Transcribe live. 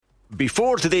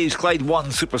Before today's Clyde One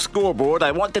Super Scoreboard,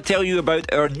 I want to tell you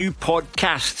about our new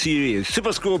podcast series,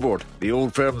 Super Scoreboard, the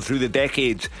old firm through the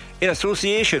decades, in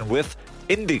association with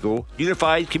Indigo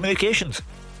Unified Communications.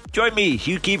 Join me,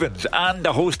 Hugh Keevins, and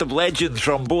a host of legends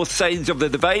from both sides of the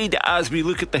divide as we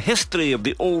look at the history of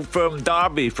the Old Firm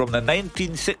derby from the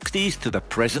 1960s to the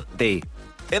present day.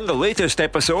 In the latest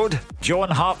episode, John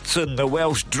Hartson, the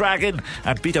Welsh Dragon,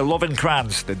 and Peter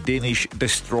Lovenkrantz, the Danish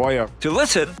Destroyer. To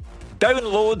listen,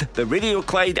 download the Radio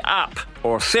Clyde app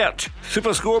or search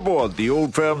Super Scoreboard, the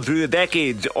Old Firm through the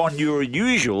decades on your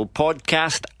usual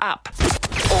podcast app.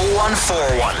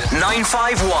 0141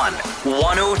 951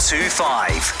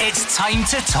 1025. It's time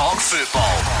to talk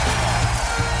football.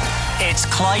 It's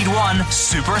Clyde One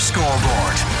Super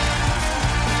Scoreboard.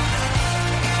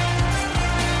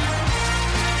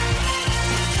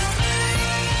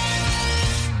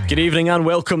 Good evening and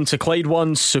welcome to Clyde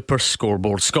One Super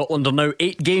Scoreboard. Scotland are now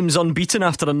 8 games unbeaten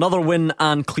after another win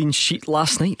and clean sheet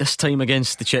last night, this time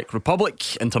against the Czech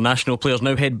Republic. International players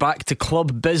now head back to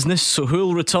club business, so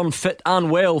who'll return fit and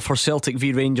well for Celtic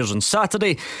v Rangers on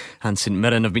Saturday? And St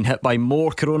Mirren have been hit by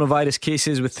more coronavirus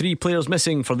cases, with 3 players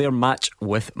missing for their match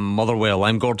with Motherwell.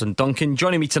 I'm Gordon Duncan.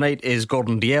 Joining me tonight is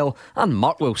Gordon Dalziel and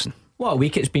Mark Wilson. What a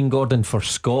week it's been, Gordon, for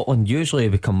Scotland. Usually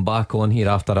we come back on here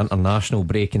after international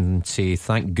break and say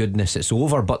thank goodness it's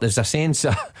over, but there's a sense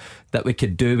that we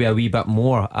could do with a wee bit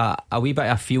more, a wee bit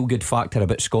of a feel-good factor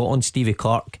about Scotland. Stevie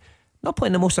Clarke not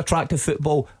playing the most attractive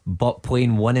football, but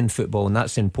playing winning football, and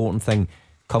that's the important thing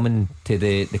coming to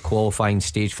the qualifying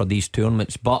stage for these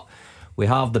tournaments. But we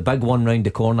have the big one round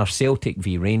the corner, Celtic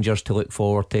v Rangers, to look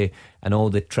forward to, and all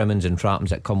the trimmings and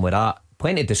trappings that come with that.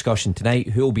 Plenty of discussion tonight.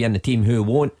 Who will be in the team, who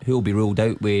won't, who will be ruled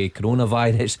out with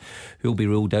coronavirus, who will be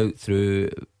ruled out through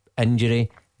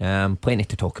injury. Plenty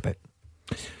to talk about.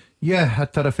 Yeah, a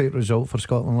terrific result for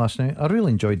Scotland last night. I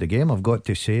really enjoyed the game, I've got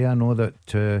to say. I know that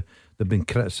they've been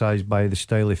criticised by the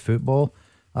style of football.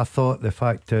 I thought the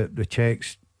fact that the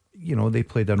Czechs, you know, they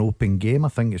played an open game, I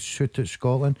think it suited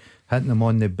Scotland, hitting them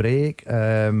on the break.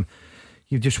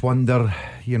 You just wonder,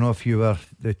 you know, if you were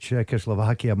the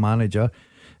Czechoslovakia manager,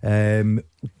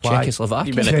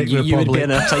 Czechoslovakia, you would be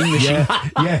in a time machine.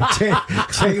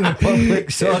 Czech Republic,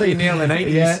 sorry, in the early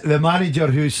 90s. Yeah, the manager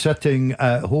who's sitting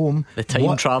at home, The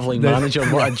time-travelling manager,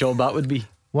 what a job that would be.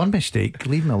 one mistake,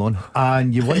 leave me alone.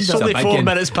 And you wonder, It's only 4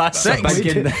 minutes past 6.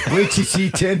 wait to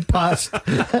see 10 past.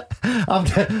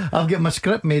 I've got my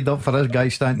script made up for this guy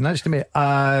standing next to me.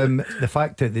 The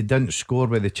fact that they didn't score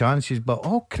with the chances, but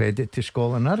all credit to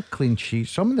Scotland. Our clean sheet,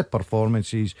 some of the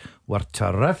performances were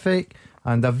terrific,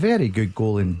 and a very good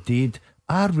goal indeed.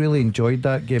 I really enjoyed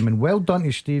that game, and well done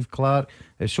to Steve Clarke.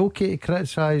 It's okay to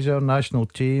criticise our national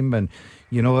team and,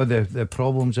 you know, the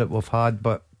problems that we've had,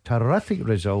 but terrific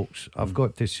results, I've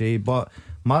got to say. But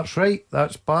Mark's right,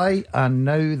 that's by, and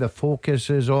now the focus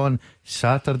is on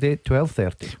Saturday at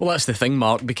 12:30. Well, that's the thing,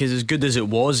 Mark, because as good as it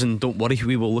was, and don't worry,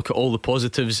 we will look at all the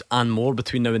positives and more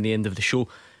between now and the end of the show,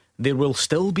 there will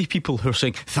still be people who are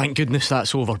saying thank goodness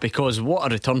that's over, because what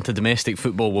a return to domestic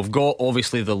football we've got.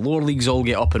 Obviously the lower leagues all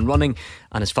get up and running,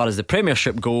 and as far as the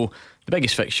Premiership go, the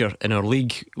biggest fixture in our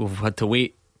league, we've had to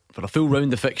wait for a full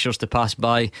round of fixtures to pass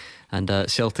by, and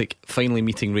Celtic finally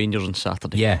meeting Rangers on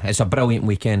Saturday. Yeah, it's a brilliant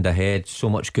weekend ahead. So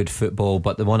much good football,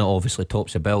 but the one that obviously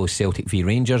tops the bill is Celtic v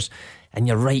Rangers. And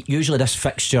you're right, usually this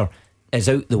fixture is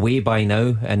out the way by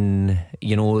now, and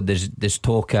you know there's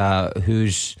talk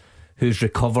who's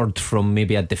recovered from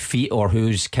maybe a defeat or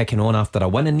who's kicking on after a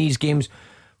win in these games.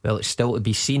 Well, it's still to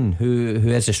be seen who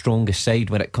is the strongest side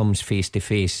when it comes face to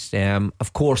face.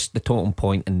 Of course, the talking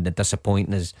point and the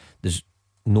disappointing is there's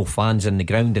no fans in the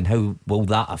ground, and how will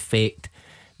that affect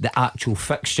the actual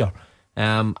fixture?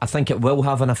 I think it will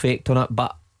have an effect on it,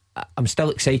 but I'm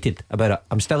still excited about it.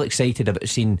 I'm still excited about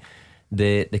seeing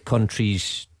the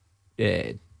country's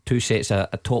 2 sets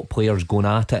of top players going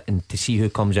at it, and to see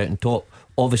who comes out on top.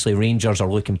 Obviously Rangers are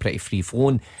looking pretty free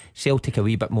flowing, Celtic a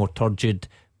wee bit more turgid,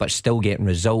 but still getting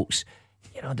results.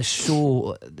 You know,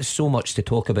 there's so much to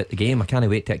talk about the game. I can't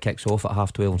wait till it kicks off at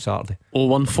 12:30 on Saturday.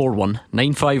 0141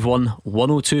 951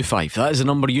 1025. That is the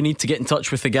number you need to get in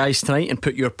touch with the guys tonight and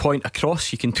put your point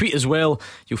across. You can tweet as well.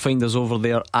 You'll find us over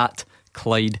there at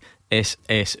Clyde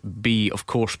SSB. Of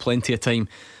course, plenty of time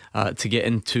to get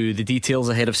into the details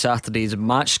ahead of Saturday's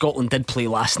match. Scotland did play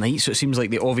last night, so it seems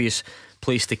like the obvious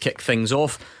place to kick things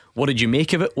off. What did you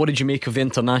make of it? What did you make of the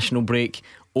international break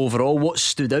overall? What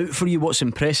stood out for you? What's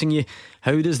impressing you?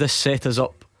 How does this set us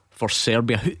up for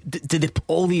Serbia? Did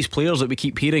all these players that we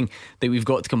keep hearing that we've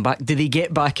got to come back, did they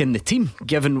get back in the team,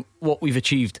 given what we've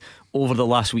achieved over the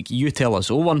last week, you tell us.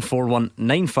 0141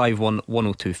 951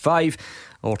 1025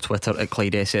 or Twitter at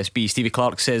Clyde SSB. Stevie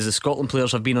Clark says the Scotland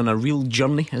players have been on a real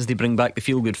journey as they bring back the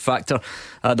feel-good factor.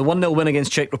 The 1-0 win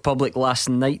against Czech Republic last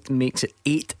night makes it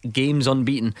 8 games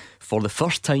unbeaten for the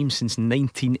first time since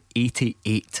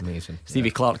 1988. Amazing.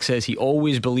 Stevie Clark says he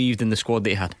always believed in the squad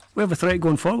they had. We have a threat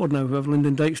going forward now. We have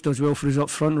Lyndon Dykes does well for us up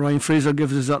front. Ryan Fraser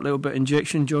gives us that little bit of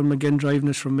injection. John McGinn driving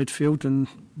us from midfield, and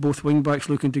both wing backs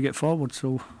looking to get forward.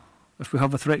 So if we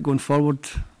have a threat going forward,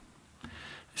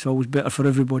 it's always better for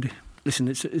everybody. Listen,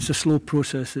 it's a slow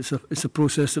process. It's a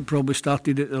process that probably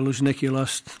started at the Luzhniki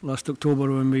last October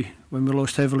when we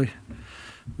lost heavily.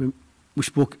 We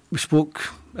spoke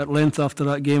at length after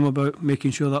that game about making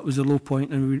sure that was the low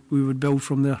point, and we would build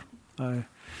from there.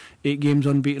 8 games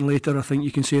unbeaten later, I think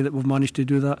you can say that we've managed to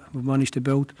do that. We've managed to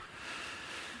build.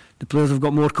 The players have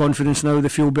got more confidence now. They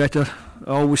feel better.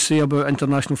 I always say about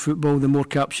international football, the more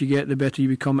caps you get, the better you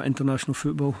become at international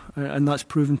football, and that's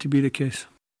proven to be the case.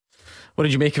 What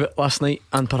did you make of it last night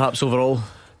and perhaps overall?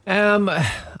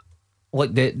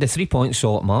 Like the 3 points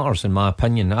all it matters, in my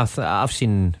opinion. I've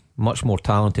seen much more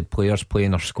talented players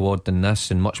playing our squad than this,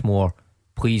 and much more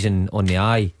pleasing on the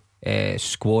eye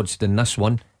squads than this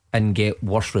one, and get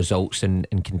worse results and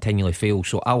continually fail.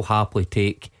 So I'll happily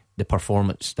take the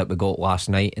performance that we got last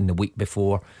night and the week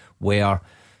before, where,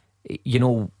 you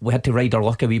know, we had to ride our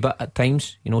luck a wee bit at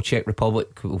times. You know, Czech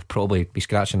Republic will probably be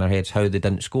scratching their heads how they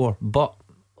didn't score, but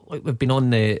like, we've been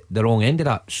on the wrong end of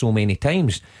that so many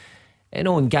times. You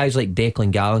know, and guys like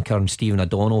Declan Gallagher and Stephen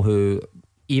O'Donnell, who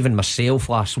even myself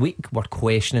last week were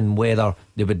questioning whether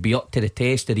they would be up to the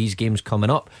test of these games coming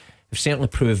up, have certainly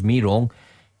proved me wrong.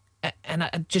 And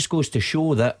it just goes to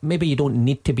show that maybe you don't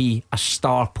need to be a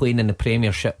star playing in the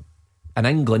Premiership in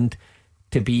England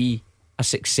to be a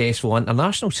successful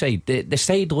international side. The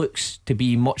side looks to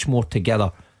be much more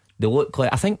together. They look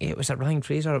like, I think it was Ryan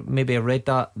Fraser, maybe I read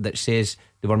that says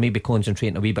they were maybe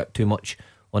concentrating a wee bit too much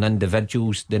on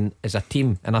individuals than as a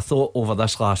team. And I thought over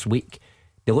this last week,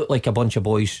 they look like a bunch of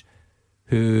boys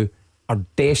who are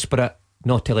desperate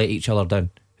not to let each other down,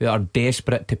 who are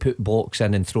desperate to put blocks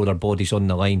in and throw their bodies on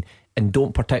the line, and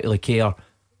don't particularly care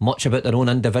much about their own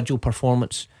individual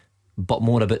performance, but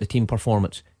more about the team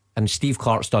performance. And Steve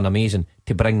Clark's done amazing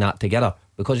to bring that together,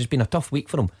 because it's been a tough week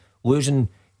for him, losing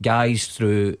guys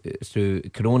through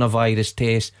coronavirus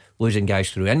tests, losing guys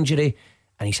through injury,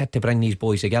 and he's had to bring these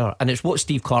boys together. And it's what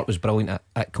Steve Clark was brilliant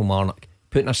at Kilmarnock,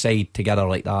 putting a side together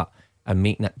like that and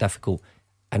making it difficult.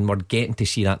 And we're getting to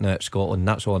see that now at Scotland.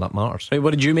 That's all that matters. Right,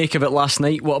 what did you make of it last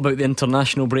night? What about the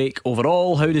international break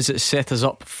overall? How does it set us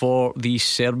up for the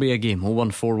Serbia game?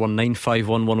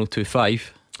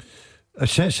 01419511025. It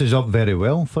sets us up very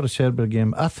well for a Serbia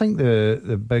game. I think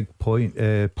the big point,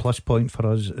 plus point for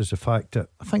us, is the fact that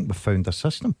I think we've found a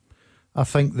system. I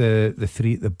think the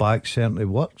three at the back certainly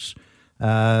works.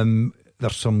 There's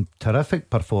some terrific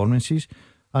performances.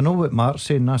 I know what Mark's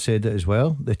saying, I said it as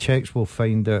well. The Czechs will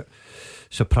find it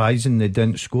surprising they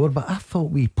didn't score, but I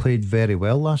thought we played very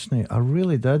well last night. I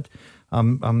really did.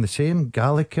 I'm the same.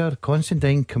 Gallagher,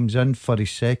 Considine comes in for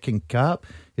his second cap,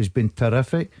 has been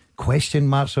terrific. Question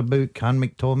marks about can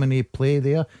McTominay play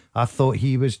there. I thought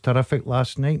he was terrific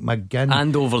last night. McGinn,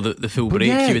 and over the full break,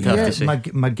 you would have to say.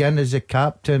 McGinn is the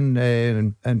captain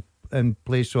in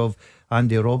place of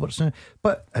Andy Robertson.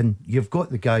 And you've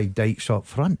got the guy Dykes up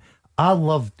front. I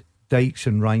loved Dykes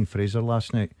and Ryan Fraser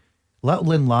last night.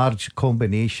 Little and large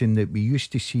combination that we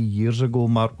used to see years ago,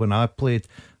 Mark. When I played,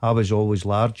 I was always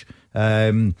large. I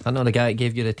know the guy that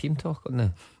gave you the team talk, wasn't it?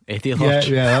 Eddie Lurch.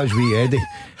 Yeah, that was wee Eddie.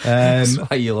 That's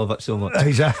why you love it so much.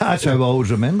 That's how I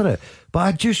always remember it.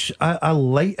 But I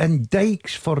like, and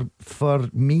Dykes for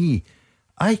me,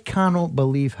 I cannot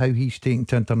believe how he's taken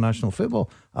to international football.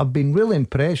 I've been really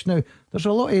impressed now. There's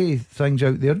a lot of things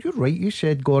out there. You're right, you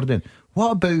said, Gordon.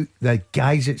 What about the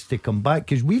guys that's to come back?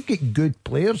 Because we've got good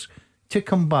players to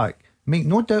come back, make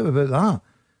no doubt about that.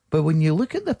 But when you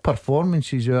look at the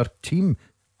performances of our team,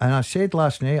 and I said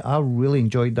last night, I really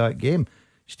enjoyed that game.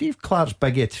 Steve Clark's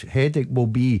biggest headache will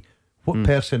be what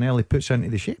personnel he puts into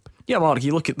the shape. Yeah, Mark,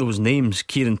 you look at those names: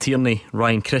 Kieran Tierney,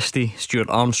 Ryan Christie, Stuart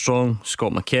Armstrong,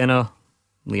 Scott McKenna,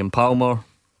 Liam Palmer,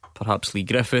 perhaps Lee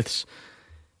Griffiths.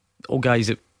 All guys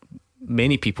that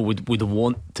many people would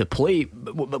want to play,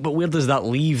 but where does that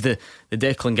leave the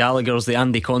Declan Gallaghers, the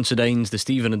Andy Considines, the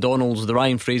Stephen O'Donnells, the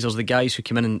Ryan Frasers, the guys who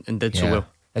came in and did so well?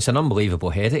 It's an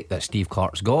unbelievable headache that Steve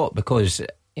Clark's got, because,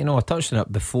 you know, I touched on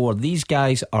it before, these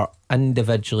guys are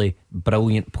individually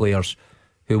brilliant players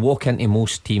who walk into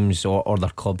most teams or their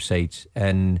club sides.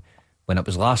 And when it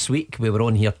was last week, we were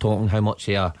on here talking how much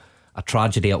of a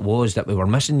tragedy it was that we were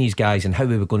missing these guys and how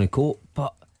we were going to cope.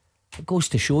 But it goes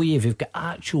to show you, if you've got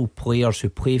actual players who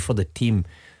play for the team,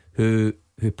 who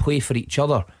play for each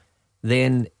other,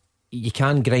 then you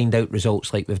can grind out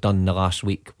results like we've done in the last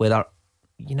week. Whether,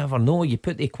 you never know, you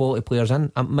put the quality players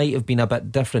in, it might have been a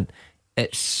bit different.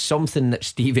 It's something that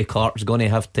Stevie Clarke's going to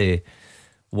have to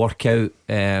work out,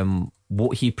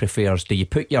 what he prefers. Do you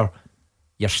put your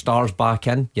stars back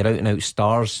in, your out and out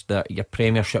stars, your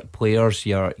Premiership players,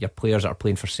 your players that are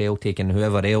playing for Celtic and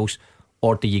whoever else,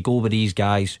 or do you go with these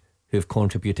guys who've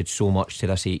contributed so much to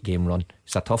this 8-game run?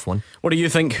 It's a tough one. What do you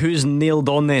think? Who's nailed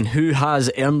on then? Who has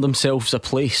earned themselves a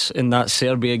place in that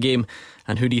Serbia game?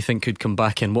 And who do you think could come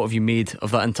back in? What have you made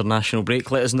of that international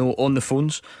break? Let us know on the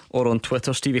phones or on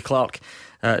Twitter. Stevie Clarke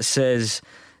says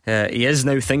he is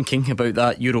now thinking about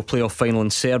that Euro playoff final in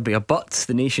Serbia, but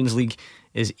the Nations League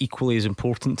is equally as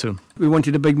important to him. We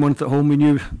wanted a big month at home. We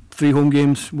knew 3 home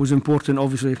games was important,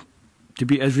 obviously, to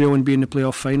beat Israel and be in the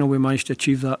playoff final. We managed to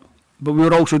achieve that. But we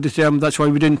were also determined. That's why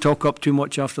we didn't talk up too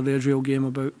much after the Israel game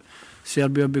about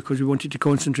Serbia, because we wanted to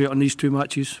concentrate on these 2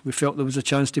 matches. We felt there was a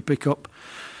chance to pick up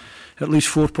at least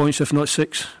 4 points, if not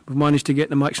 6. We've managed to get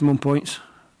the maximum points.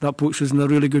 That puts us in a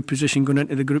really good position going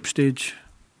into the group stage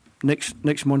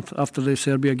next month after the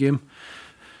Serbia game,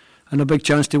 and a big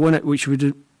chance to win it, which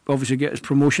would obviously get us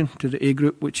promotion to the A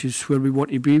group, which is where we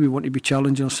want to be. We want to be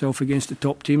challenging ourselves against the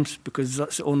top teams, because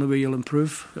that's the only way you'll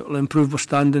improve. It'll improve our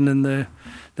standing in the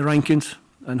rankings,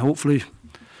 and hopefully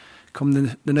come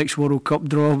the next World Cup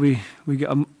draw we get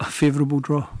a favourable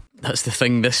draw. That's the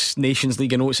thing, this Nations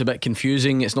League, I know it's a bit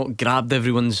confusing, it's not grabbed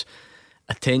everyone's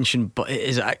attention, but it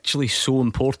is actually so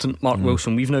important. Mark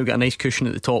Wilson, we've now got a nice cushion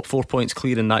at the top, 4 points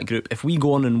clear in that group. If we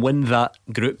go on and win that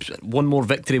group, one more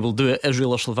victory will do it,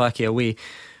 Israel or Slovakia away,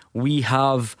 we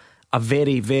have a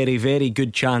very, very, very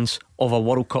good chance of a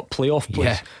World Cup playoff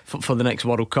place for the next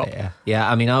World Cup. Yeah,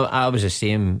 I mean, I was the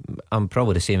same. I'm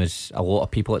probably the same as a lot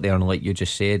of people out there, and like you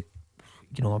just said,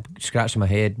 you know, I'm scratching my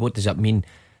head, what does that mean?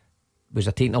 Was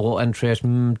I taking a lot of interest?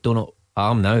 Don't know. I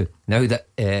am now that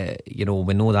you know,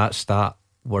 we know that stat,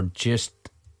 we're just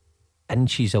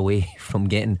inches away from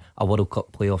getting a World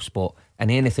Cup playoff spot, and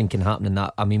anything can happen in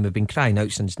that. I mean, we've been crying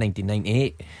out since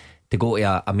 1998 to go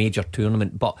to a major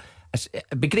tournament, but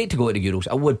it'd be great to go to the Euros,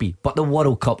 it would be, but the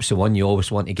World Cup's the one you always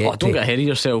want to get to. Don't get ahead of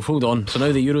yourself, hold on. So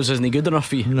now the Euros isn't good enough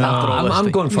for you? No,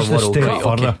 I'm going for World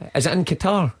Cup. Okay. Is it in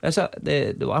Qatar? Is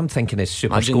it I'm thinking it's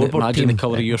Super Scoreboard imagine team. the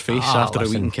colour of your face after a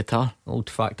week in Qatar. Old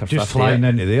factor just 50. flying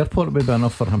into the airport would be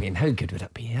enough for him. I mean, how good would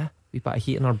it be? We bit of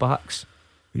heat in our backs.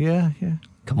 Yeah.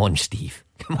 Come on, Steve.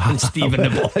 Come on, Steve and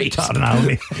the boys.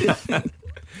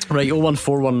 Right,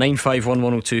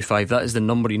 01419511025. That is the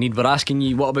number you need. We're asking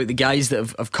you, what about the guys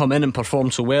that have come in and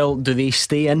performed so well? Do they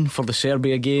stay in for the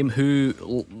Serbia game?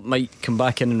 Who might come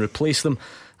back in and replace them?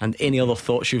 And any other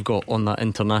thoughts you've got on that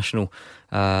international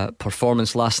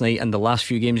performance last night and the last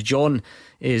few games? John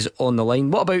is on the line.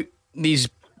 What about these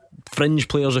fringe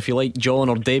players, if you like, John,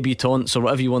 or debutants, or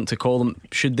whatever you want to call them?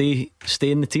 Should they stay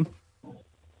in the team?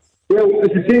 Well,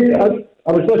 it's the same.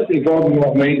 I was listening to Gordon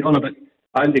last night on about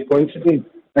Andy Considine,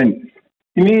 and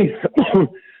to me,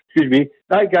 excuse me,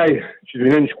 that guy should have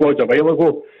been in squads a while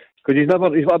ago, because he's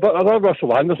like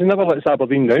Russell Anderson, he never lets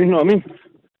Aberdeen down. You know what I mean?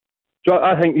 So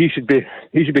I think he should be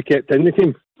kept in the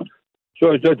team.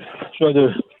 So I did.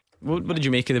 What did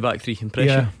you make of the back three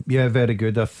impression? Yeah, very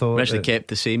good. I thought we actually kept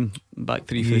the same back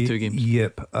three for the 2 games.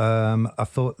 Yep. I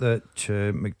thought that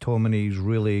McTominay's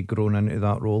really grown into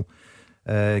that role.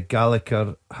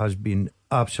 Gallagher has been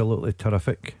absolutely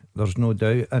terrific, there's no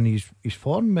doubt, and his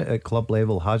form at club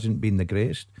level hasn't been the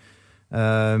greatest.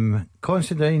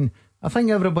 Considine, I think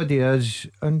everybody is,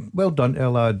 and well done to a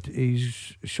lad.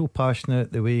 He's so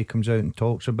passionate, the way he comes out and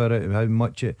talks about it, how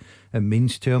much it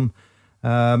means to him.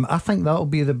 I think that'll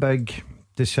be the big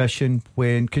decision,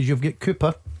 because you've got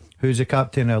Cooper, who's the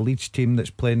captain of a Leeds team that's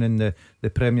playing in the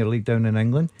Premier League down in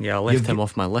England. Yeah, I left him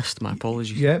off my list, my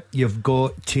apologies. Yeah, you've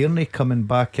got Tierney coming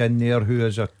back in there, who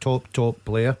is a top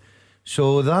player.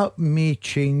 So that may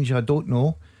change, I don't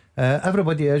know.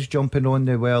 Everybody is jumping on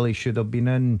the well, he should have been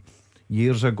in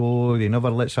years ago, he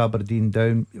never lets Aberdeen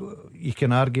down. You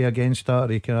can argue against that,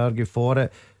 or you can argue for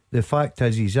it. The fact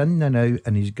is, he's in and out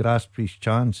and he's grasped his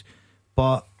chance.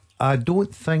 But I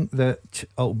don't think that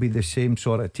it'll be the same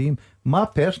sort of team. My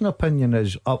personal opinion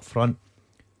is, up front,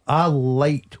 I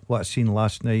liked what I seen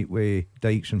last night with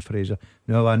Dykes and Fraser.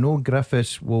 Now I know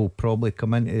Griffiths will probably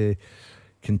come into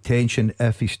contention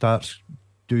if he starts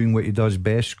doing what he does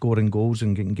best, scoring goals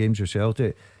and getting games with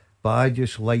Celtic, but I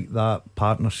just like that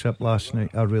partnership last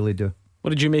night, I really do. What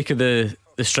did you make of the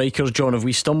strikers, John? Have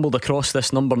we stumbled across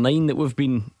this number 9 that we've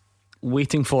been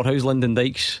waiting for? How's Lyndon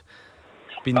Dykes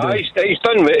been doing? He's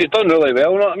done really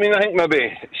well. You know what I mean? I think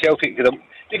maybe Celtic could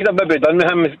have maybe done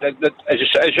with him.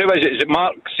 As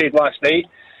Mark said last night,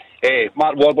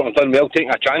 Mark Warburton has done well taking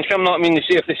a chance for him. You know what I mean? They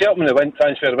say if they set him in the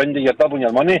transfer window, you're doubling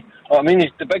your money. You know what I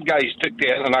mean? The big guys took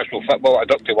the international football at a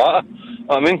duck to water. You know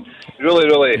what I mean?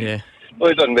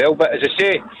 Really done well. But as I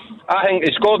say, I think,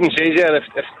 as Gordon says there,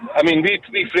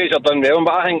 we Fraser done well,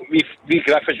 but I think we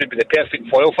Griffiths would be the perfect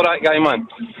foil for that guy, man.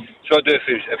 So I do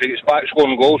if he gets back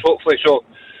scoring goals, hopefully. So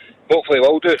hopefully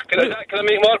we'll do. Can I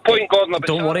make more point, Gordon?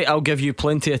 Don't worry, I'll give you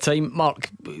plenty of time. Mark,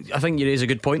 I think you raise a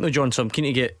good point though, John, so I'm keen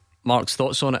to get Mark's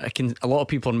thoughts on it. A lot of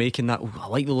people are making that, I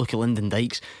like the look of Lyndon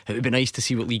Dykes. It would be nice to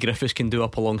see what Lee Griffiths can do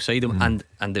up alongside him,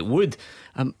 and it would.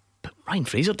 But Ryan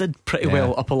Fraser did pretty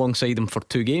well up alongside him for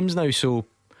 2 games now, so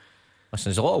listen,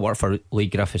 there's a lot of work for Lee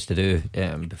Griffiths to do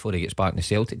before he gets back in the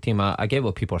Celtic team. I get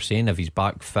what people are saying, if he's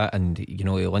back fit and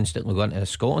he'll instantly go into the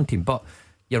Scotland team. But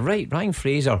you're right, Ryan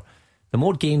Fraser, the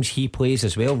more games he plays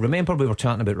as well. Remember we were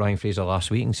chatting about Ryan Fraser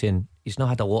last week and saying he's not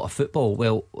had a lot of football.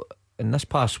 Well, in this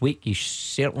past week he's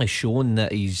certainly shown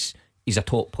that he's a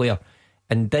top player.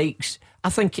 And Dykes, I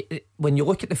think when you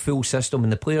look at the full system,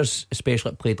 and the players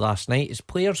especially that played last night, it's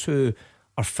players who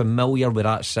are familiar with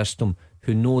that system,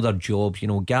 who know their jobs.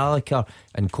 Gallagher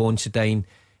and Considine,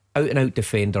 out and out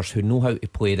defenders who know how to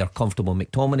play. They're comfortable.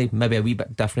 McTominay maybe a wee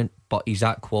bit different, but he's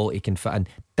that quality, can fit in.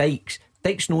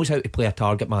 Dykes knows how to play a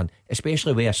target man,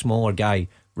 especially with a smaller guy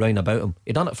round about him.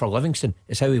 He done it for Livingston.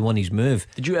 It's how he won his move.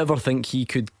 Did you ever think he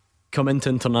could come into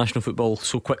international football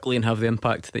so quickly and have the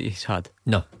impact that he's had?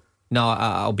 No,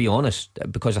 I'll be honest,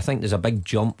 because I think there's a big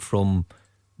jump from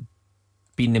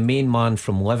being the main man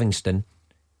from Livingston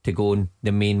to going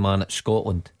the main man at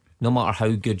Scotland. No matter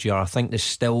how good you are, I think there's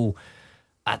still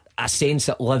a sense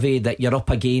at Livy that you're up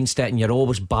against it and you're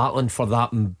always battling for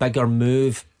that bigger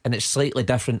move, and it's slightly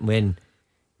different when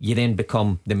you then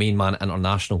become the main man at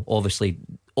international. Obviously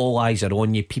all eyes are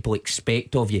on you, people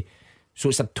expect of you, so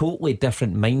it's a totally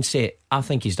different mindset. I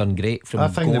think he's done great from I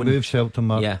think the move's helped him,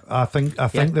 Mark. Yeah. I think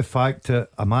the fact that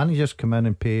a manager's come in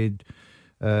and paid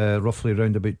roughly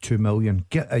around about 2 million.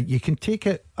 You can take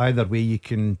it either way. You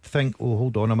can think, oh,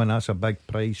 hold on a minute, that's a big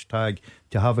price tag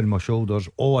to have on my shoulders,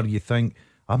 or you think,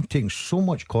 I'm taking so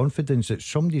much confidence that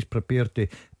somebody's prepared to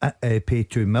pay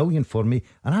 2 million for me,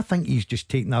 and I think he's just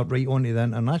taking that right onto the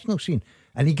international scene,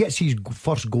 and he gets his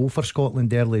first goal for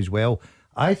Scotland early as well.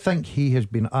 I think he has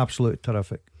been absolutely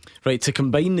terrific. Right, to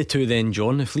combine the two then,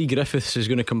 John, if Lee Griffiths is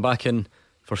going to come back in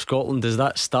for Scotland, does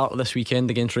that start this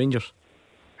weekend against Rangers?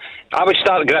 I would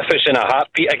start Griffiths in a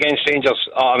heartbeat against Rangers.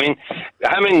 Him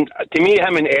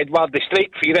and Edward, they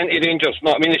strike fear into Rangers.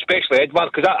 Especially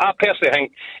Edward, because I personally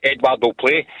think Edward will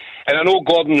play. And I know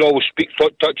Gordon always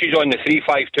touches on the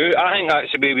 3-5-2. I think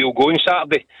that's the way we'll go on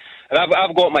Saturday. And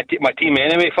I've got my team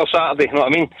anyway for Saturday. You know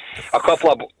what I mean? A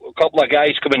couple of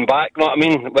guys coming back. You know what I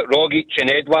mean? With Rogic and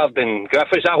Edward and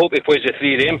Griffiths. I hope he plays the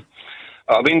 3 of them.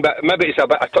 But maybe it's a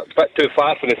bit too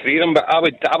far for the 3 of them. But I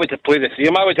would play the 3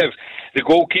 of them. I would have the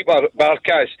goalkeeper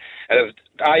Barkas, and have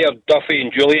Ayer, Duffy,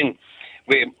 and Julian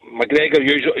with McGregor,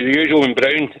 usual and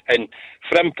Brown, and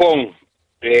Frimpong,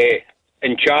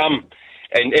 and Cham,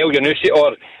 and El Yunusi.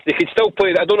 Or they could still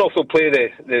play. I don't know if they'll play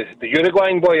the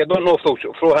Uruguayan boy. I don't know if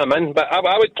they'll throw him in. But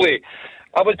I would play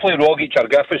Rogic or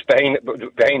Griffiths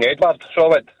behind Edward. So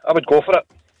I would go for it.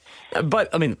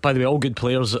 But by the way, all good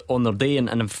players on their day and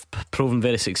have proven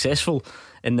very successful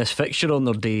in this fixture on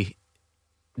their day,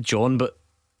 John. But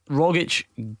Rogic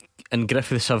and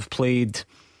Griffiths have played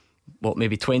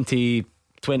maybe 20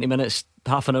 minutes,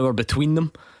 half an hour between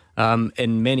them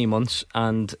in many months,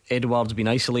 and Edward's been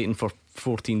isolating for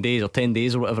 14 days or 10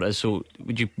 days or whatever it is. So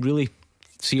would you really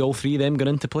see all 3 of them going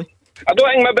into play? I don't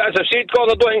think, maybe as I said,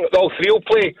 Gordon, I don't think all 3 will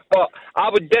play, but I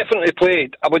would definitely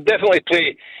play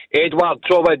Edward.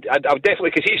 So I would definitely,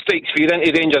 because he strikes fear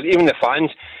into Rangers, even the fans.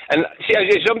 And see, as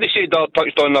somebody said or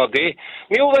touched on the other day,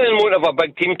 Neil Lennon won't have a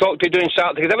big team talk to do on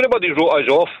Saturday because everybody's wrote us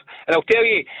off. And I'll tell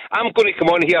you, I'm going to come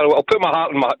on here, I'll put my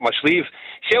heart in my sleeve.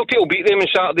 Celtic will beat them on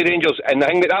Saturday, Rangers, and I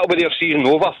think that'll be their season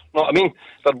over. Know what I mean?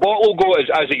 Their bottle will go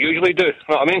as they usually do.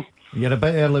 Know what I mean? You're a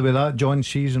bit early with that, John.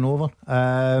 Season over.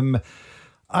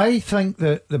 I think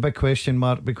that the big question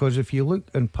mark, because if you look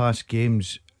in past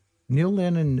games, Neil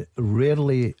Lennon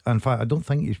rarely, in fact I don't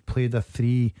think he's played a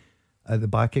 3 at the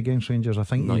back against Rangers. I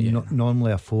think he's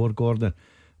normally a 4, Gordon.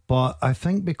 But I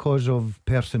think because of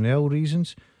personnel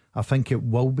reasons, I think it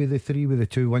will be the 3 with the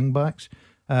 2 wing backs.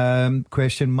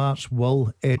 Question marks,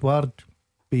 will Edward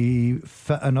be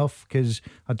fit enough? Because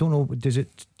I don't know, does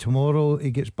it tomorrow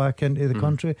he gets back into the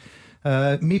country?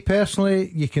 Me personally,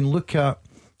 you can look at,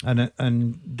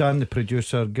 and Dan the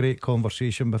producer, great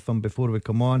conversation with him before we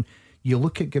come on, You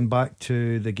look at going back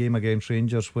to the game against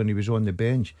Rangers when he was on the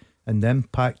bench, and the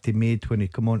impact he made when he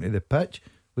come onto the pitch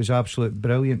was absolutely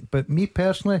brilliant. But me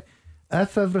personally,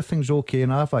 if everything's okay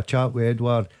and I have a chat with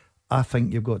Edouard, I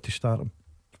think you've got to start him.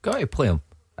 Got to play him.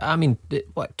 I mean,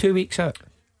 what, 2 weeks out?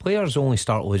 Players only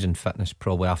start losing fitness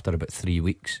probably after about 3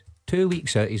 weeks. 2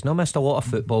 weeks out, he's not missed a lot of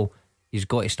football. He's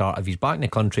got to start. If he's back in the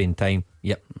country in time,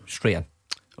 yep, straight in.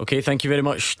 Okay, thank you very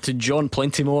much to John.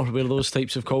 Plenty more where those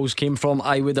types of calls came from,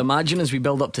 I would imagine, as we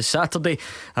build up to Saturday.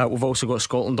 We've also got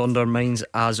Scotland on our minds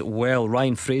as well.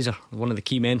 Ryan Fraser, one of the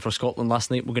key men for Scotland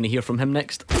last night. We're going to hear from him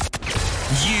next.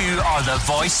 You are the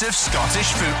voice of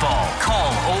Scottish football.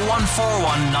 Call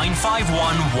 0141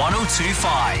 951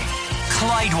 1025.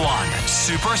 Clyde One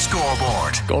Super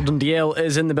Scoreboard. Gordon Dalziel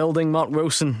is in the building. Mark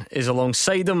Wilson is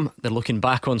alongside him. They're looking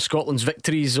back on Scotland's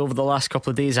victories over the last couple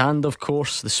of days, and of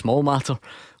course the small matter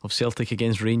of Celtic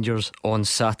against Rangers on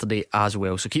Saturday as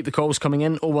well. So keep the calls coming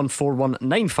in, 0141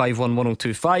 951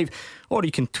 1025, or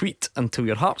you can tweet until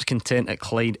your heart's content at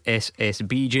Clyde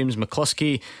SSB. James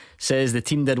McCluskey says the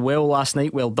team did well last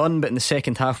night, well done, but in the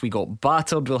second half we got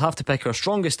battered. We'll have to pick our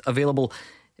strongest available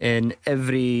in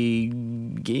every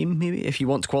game, maybe, if you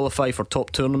want to qualify for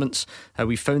top tournaments.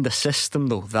 We found a system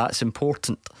though, that's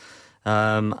important.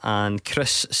 And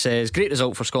Chris says, great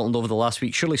result for Scotland over the last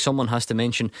week. Surely someone has to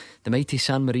mention the mighty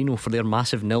San Marino for their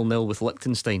massive 0-0 with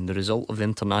Liechtenstein, the result of the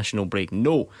international break.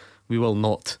 No, we will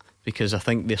not, because I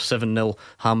think their 7-0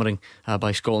 hammering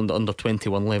by Scotland at under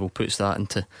 21 level kicks that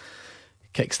into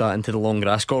the long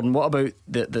grass. Gordon, what about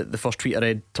the first tweet I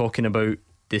read talking about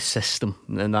the system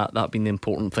and that being the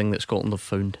important thing that Scotland have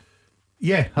found?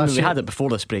 Yeah, we had it before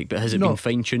this break, but has it been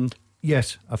fine-tuned?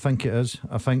 Yes, I think it is.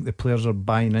 I think the players are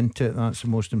buying into it. That's the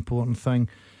most important thing.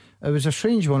 It was a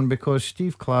strange one because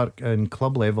Steve Clarke in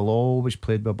club level always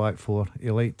played with back four. He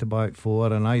liked the back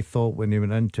four, and I thought when he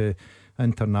went into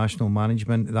international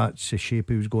management that's the shape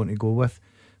he was going to go with.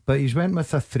 But he's went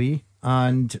with a 3,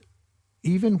 and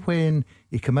even when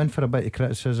he came in for a bit of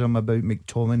criticism about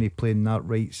McTominay playing that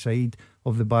right side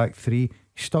of the back 3,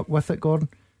 he stuck with it, Gordon.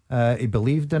 He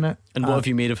believed in it. And what have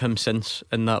you made of him since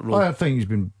in that role? I think he's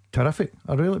been terrific.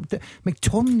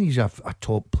 McTominay's a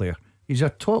top player. He's a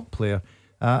top player.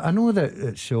 I know that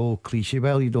it's so cliche,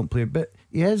 well, you don't play, but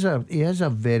he is a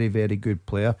very, very good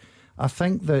player. I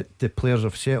think that the players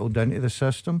have settled into the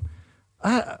system.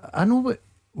 I know what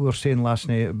we were saying last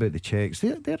night about the Czechs.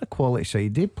 They're a quality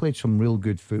side. They played some real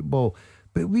good football,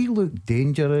 but we look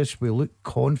dangerous, we look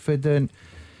confident.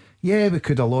 Yeah, we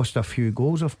could have lost a few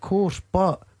goals, of course,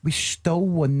 but we still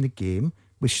won the game.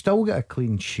 We still got a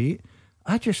clean sheet.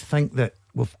 I just think that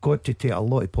we've got to take a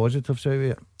lot of positives out of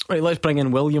it. Right, let's bring in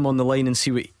William on the line and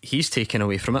see what he's taken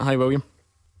away from it. Hi, William.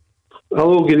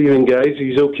 Hello, good evening, guys.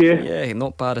 He's okay? Yeah,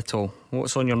 not bad at all.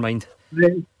 What's on your mind?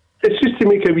 It's just to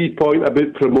make a wee point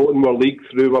about promoting our league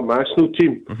through our national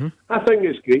team. Mm-hmm. I think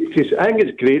it's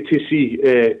great to see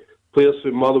players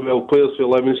from Motherwell, players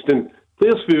from Livingston,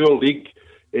 players from our league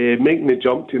making the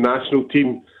jump to national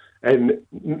team, and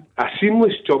a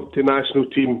seamless jump to national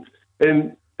team,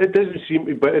 and it doesn't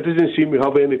seem to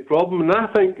have any problem. And I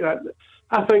think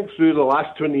through the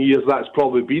last 20 years that's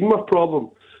probably been my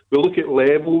problem. We look at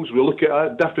levels, we look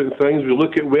at different things, we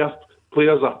look at where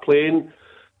players are playing,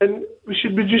 and we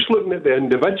should be just looking at the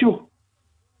individual.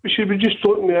 We should be just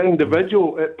looking at the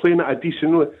individual at playing at a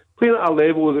decent level, playing at a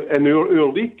level in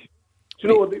our league. Do you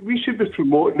know what? We should be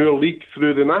promoting our league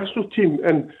through the national team,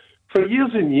 and for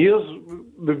years and years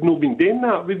we've not been doing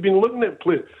that. We've been looking at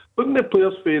players for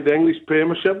the English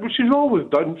Premiership, which is always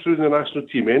done through the national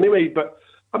team anyway. But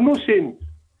I'm not saying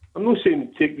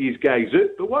take these guys out.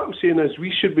 But what I'm saying is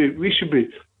we should be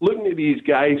looking at these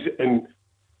guys and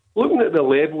looking at the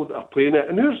level that they're playing at.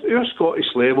 And our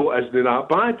Scottish level isn't that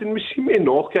bad, and we seem to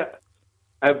knock it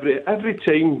every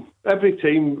time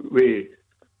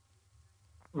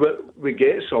we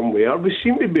get somewhere. We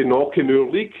seem to be knocking our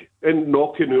league and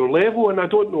knocking our level, and I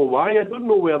don't know why. I don't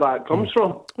know where that comes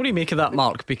from. What do you make of that,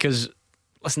 Mark? Because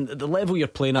listen, the level you're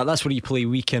playing at, that's where you play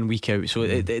week in, week out. So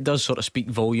it does sort of speak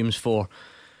volumes for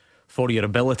your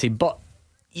ability. But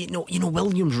you know,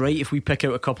 William's right. If we pick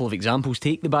out a couple of examples,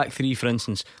 take the back 3 for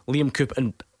instance. Liam Cooper,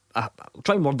 and I'll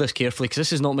try and word this carefully because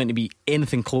this is not meant to be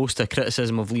anything close to a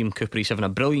criticism of Liam Cooper. He's having a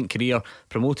brilliant career,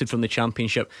 promoted from the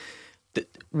Championship.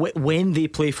 When they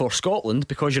play for Scotland,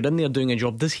 because you're in there doing a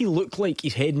job, does he look like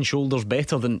he's head and shoulders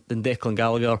better than Declan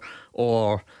Gallagher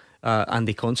or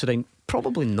Andy Considine?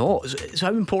 Probably not. So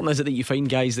how important is it that you find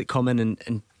guys that come in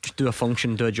and just do a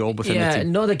function, do a job within the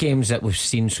team? Not the games that we've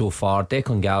seen so far.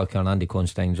 Declan Gallagher and Andy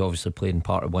Considine's obviously played in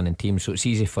part of winning teams, so it's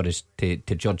easy for us to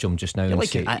judge them just now.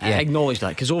 I acknowledge that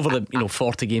because over the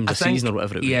 40 games a season or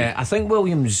whatever it would be. I think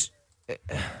Williams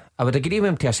I would agree with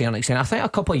him to a certain extent. I think a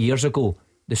couple of years ago,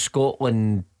 the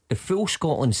full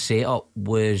Scotland setup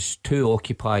was too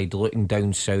occupied looking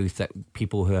down south at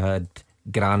people who had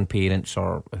grandparents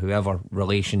or whoever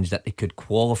relations that they could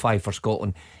qualify for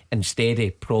Scotland, instead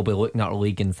of probably looking at our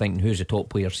league and thinking who's the top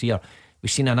players here.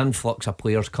 We've seen an influx of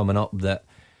players coming up that,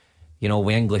 you know,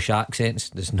 with English accents,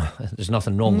 there's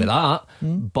nothing wrong with that,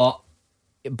 but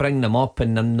bring them up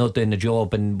and they're not doing the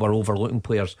job and we're overlooking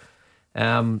players.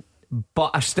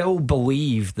 But I still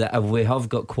believe that if we have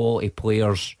got quality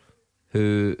players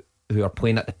who are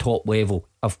playing at the top level,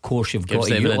 of course you've got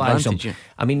to utilise them. Yeah.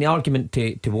 I mean, the argument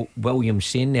to what William's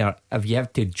saying there, if you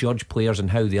have to judge players and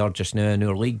how they are just now in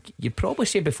our league, you'd probably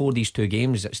say before these two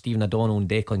games that Stephen O'Donnell and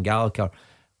Declan Gallagher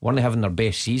weren't having their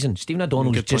best season. Stephen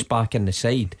O'Donnell's just back in the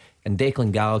side and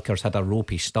Declan Gallagher's had a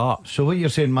ropey start. So what you're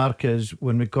saying, Mark, is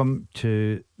when we come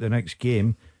to the next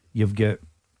game, you've got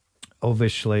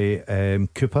obviously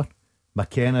Cooper,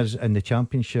 McKenna's in the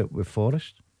Championship with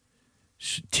Forest,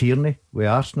 Tierney with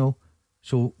Arsenal.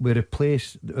 So we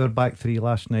replaced our back three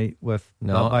last night with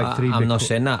that back three. I'm not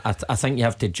saying that. I think you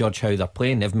have to judge how they're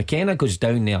playing. If McKenna goes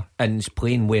down there and is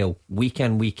playing well week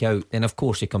in, week out, then of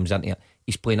course he comes into it.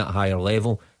 He's playing at a higher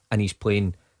level and he's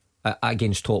playing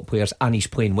against top players and he's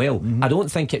playing well. I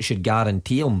don't think it should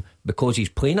guarantee him, because he's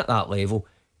playing at that level,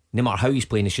 no matter how he's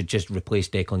playing, he should just replace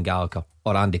Declan Gallagher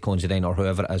or Andy Considine or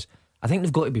whoever it is. I think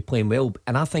they've got to be playing well.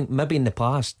 And I think maybe in the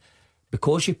past,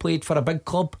 because you played for a big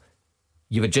club,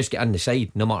 you would just get in the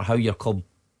side no matter how your club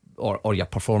or your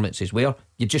performances were.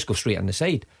 You'd just go straight in the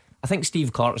side. I think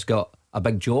Steve Clarke's got a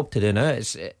big job to do now.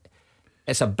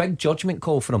 It's a big judgment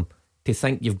call for him to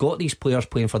think you've got these players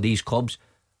playing for these clubs,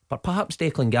 but perhaps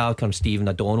Declan Gallagher and Stephen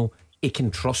O'Donnell, he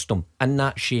can trust them in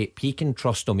that shape. He can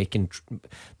trust them. He can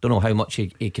don't know how much he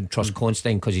can trust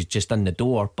Considine because he's just in the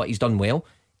door, but he's done well.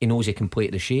 He knows he can play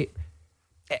to the shape.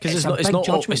 Because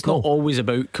it's not always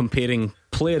about comparing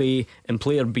player A and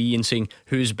player B and saying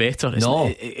who's better.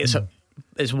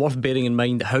 It's worth bearing in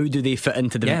mind how do they fit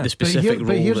into the specific role.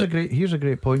 But here's a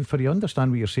great point for you.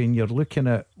 Understand what you're saying. You're looking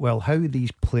at, well, how are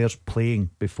these players playing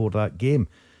before that game.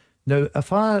 Now,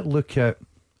 if I look at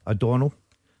O'Donnell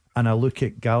and I look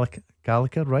at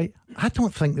Gallagher, right, I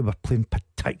don't think they were playing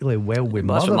particularly well with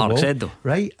Motherwell. That's what Mark said, though,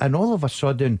 right? And all of a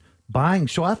sudden, bang.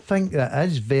 So I think that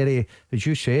is very, as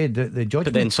you said, the judgment.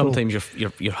 But then sometimes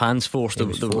your hands forced.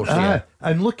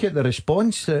 And look at the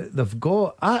response that they've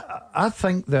got. I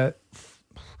think that,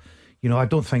 you know, I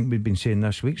don't think we've been saying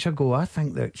this weeks ago. I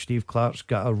think that Steve Clarke's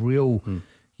got a real,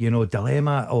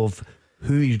 dilemma of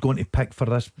who he's going to pick for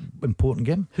this important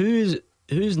game. Who's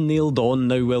nailed on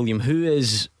now, William? Who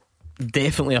is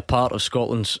definitely a part of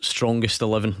Scotland's strongest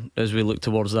 11 as we look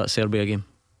towards that Serbia game?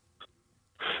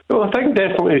 Well, I think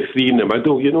definitely three in the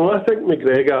middle. You know, I think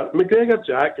McGregor,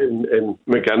 Jack, and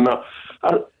McGinnis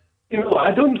are. You know,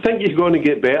 I don't think he's going to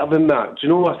get better than that. You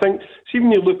know, I think, see,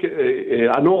 when you look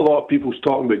at, I know a lot of people's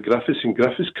talking about Griffiths and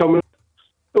Griffiths coming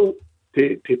to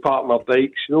partner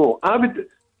Dykes. You know, I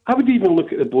would even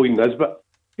look at the boy Nisbet.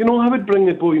 You know, I would bring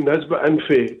the boy Nisbet in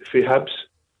for Hibs,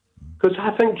 because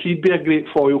I think he'd be a great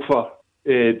foil for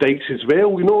Dykes as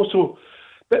well. You know, so.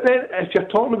 But then, if you're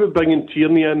talking about bringing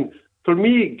Tierney in, for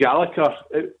me, Gallagher,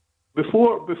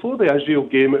 before the Israel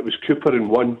game, it was Cooper and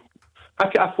one.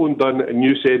 I phoned in and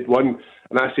you said one,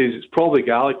 and I says it's probably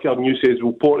Gallagher, and you says,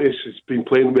 well, Porteous has been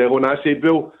playing well, and I said,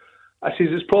 well,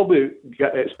 it's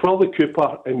probably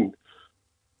Cooper and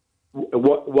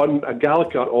one, a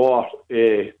Gallagher or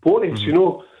Porteous. You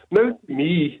know, now to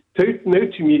me,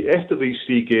 after these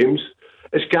three games,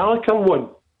 it's Gallagher one,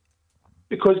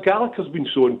 because Gallagher's been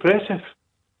so impressive.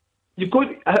 You've got,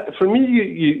 for me,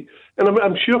 you and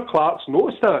I'm sure Clarke's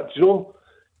noticed that, you know.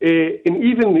 And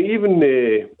even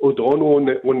O'Donnell on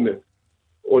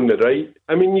the right.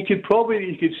 I mean, you could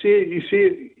say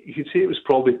it was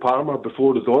probably Palmer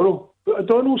before O'Donnell, but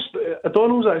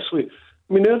O'Donnell's actually.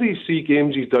 I mean, out of these three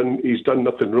games he's done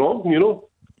nothing wrong. You know.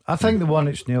 I think the one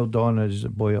that's nailed on is the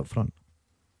boy up front.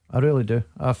 I really do.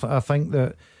 I think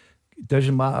that it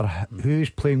doesn't matter who's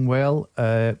playing well.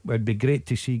 It'd be great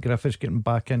to see Griffiths getting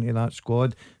back into that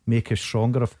squad, make us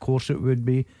stronger. Of course, it would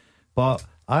be, but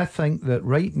I think that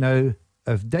right now,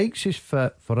 if Dykes is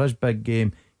fit for his big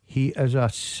game, he is a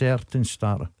certain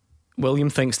starter. William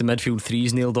thinks the midfield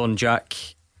three's nailed on: Jack,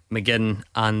 McGinn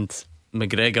and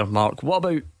McGregor. Mark, what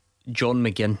about John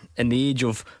McGinn? In the age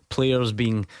of players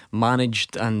being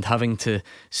managed and having to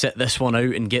sit this one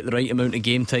out and get the right amount of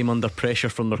game time under pressure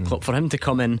from their club, for him to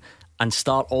come in and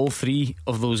start all three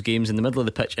of those games in the middle of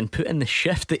the pitch and put in the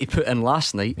shift that he put in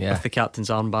last night with the captain's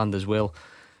armband as well,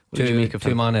 What did you make of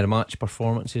two him? man of the match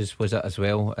performances was it as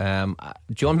well.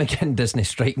 John McGinn doesn't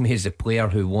strike me as a player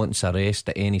who wants a rest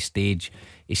at any stage.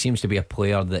 He seems to be a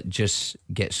player that just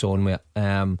gets on with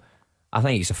it. I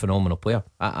think he's a phenomenal player.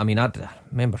 I mean, I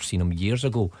remember seeing him years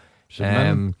ago.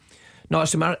 No,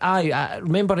 it's I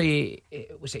remember he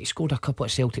scored a couple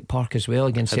at Celtic Park as well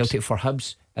against Celtic for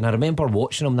Hibs, and I remember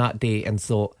watching him that day and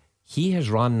thought, he has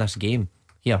run this game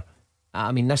here.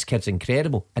 I mean, this kid's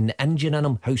incredible, and the engine in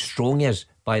him, how strong he is,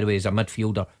 by the way, as a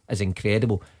midfielder, is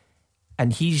incredible.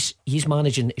 And he's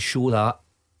managing to show that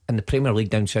in the Premier League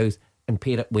down south and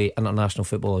pair it with international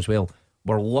football as well.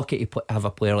 We're lucky to have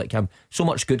a player like him. So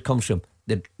much good comes from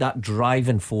him. That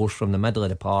driving force from the middle of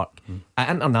the park at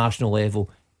international level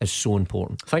is so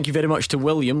important. Thank you very much to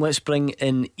William. Let's bring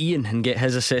in Ian and get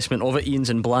his assessment of it. Ian's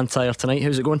in Blantyre tonight.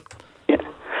 How's it going? Yeah,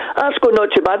 that's going not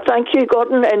too bad, thank you,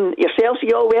 Gordon. And yourselves, are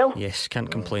you all well? Yes, can't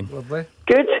complain. Lovely.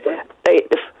 Good. Right,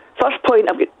 the first point,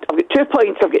 I've got 2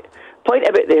 points. I've got a point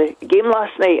about the game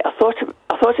last night. I thought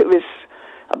it was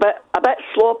a bit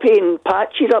sloppy and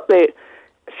patchy up there.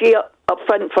 See up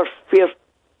front for fear.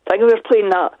 I think we were playing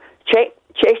that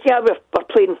Czechia. We're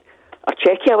playing, or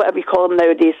Czechia, whatever you call them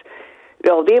nowadays.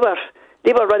 Well, they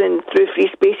were running through free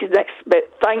spaces next,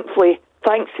 but thankfully,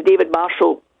 thanks to David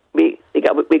Marshall, we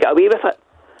got away with it.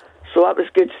 So that was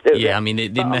good. Yeah, I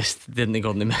mean they missed, didn't they,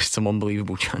 Gordon? They missed some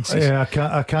unbelievable chances. Yeah,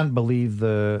 I can't believe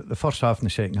the first half and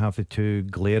the second half are two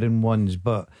glaring ones.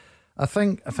 But I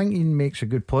think Ian makes a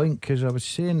good point, because I was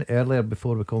saying earlier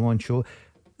before we come on show,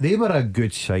 they were a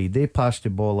good side. They passed the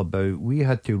ball about. We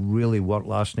had to really work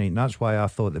last night, and that's why I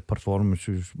thought the performance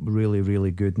was really,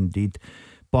 really good indeed.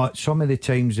 But some of the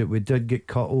times that we did get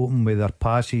cut open with our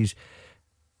passes,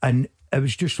 and it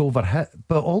was just overhit.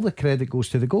 But all the credit goes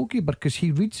to the goalkeeper, because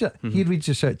he reads it. He reads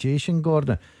the situation,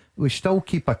 Gordon. We still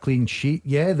keep a clean sheet.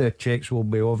 Yeah, the Czechs will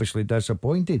be obviously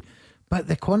disappointed, but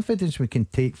the confidence we can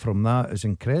take from that is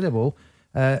incredible,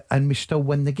 and we still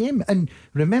win the game. And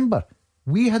remember,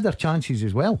 we had our chances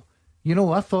as well. You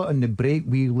know, I thought in the break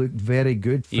we looked very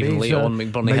good. Even late on,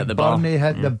 McBurney hit the bar.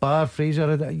 Hit the bar.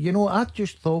 Fraser, you know, I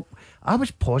just thought, I was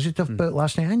positive about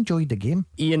last night. I enjoyed the game.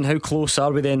 Ian, how close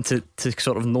are we then to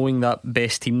sort of knowing that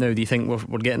best team now? Do you think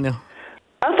we're getting there?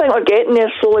 I think we're getting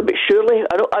there slowly but surely.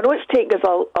 I know it's taken us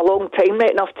a long time,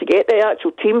 right enough, to get the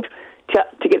actual team,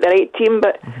 to get the right team.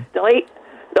 But the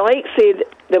like said,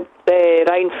 the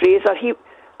Ryan Fraser,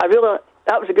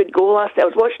 that was a good goal last night.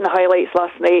 I was watching the highlights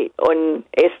last night on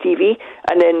STV,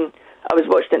 and then I was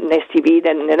watching it on STV.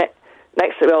 Then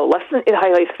listening to the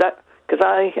highlights, because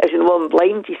as you know, I'm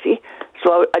blind, you see.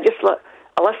 So I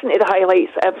listen to the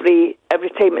highlights every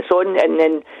time it's on, and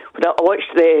then when I watched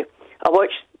the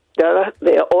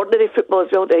ordinary football as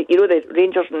well. The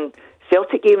Rangers and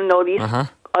Celtic game and all these,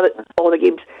 all the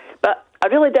games. But I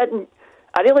really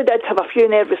did have a few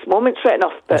nervous moments, right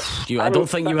enough. But I don't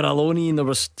think you were alone, Ian. There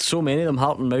was so many of them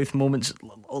heart and mouth moments.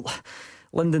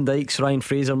 Lyndon Dykes, Ryan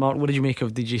Fraser, Mark, what did you make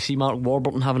of? Did you see Mark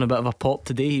Warburton having a bit of a pop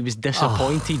today? He was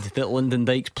disappointed that Lyndon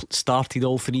Dykes started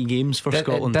all 3 games for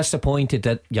Scotland. Disappointed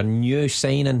that your new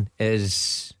signing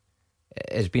has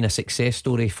been a success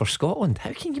story for Scotland.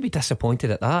 How can you be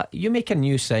disappointed at that? You make a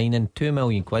new signing, £2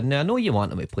 million. Now I know you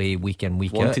want him to play week in,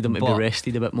 week out. Wanted him to be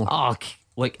rested a bit more.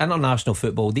 Like international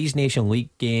football, these Nation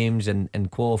League games and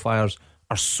qualifiers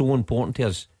are so important to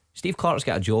us. Steve Clarke's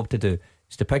got a job to do.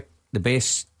 It's to pick the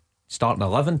best starting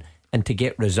 11 and to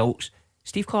get results.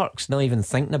 Steve Clarke's not even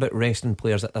thinking about resting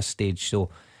players at this stage. So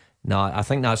I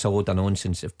think that's a load of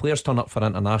nonsense. If players turn up for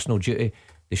international duty,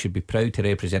 they should be proud to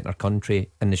represent their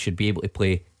country, and they should be able to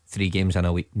play 3 games in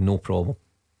a week, no problem.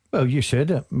 Well, you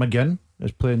said it. McGinn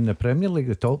is playing the Premier League,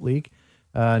 the top league,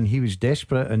 and he was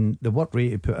desperate, and the work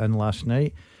rate he put in last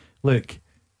night. Look,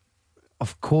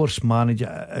 of course,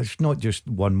 manager, it's not just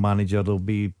one manager. There'll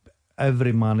be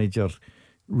every manager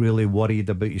really worried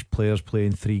about his players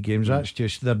playing 3 games. That's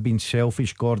just, they're being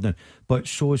selfish, Gordon. But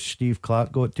so has Steve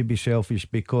Clarke got to be selfish,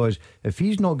 because if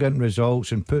he's not getting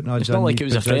results and putting us, it's not like it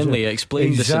was a friendly. I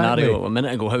explained the scenario a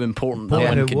minute ago, how important that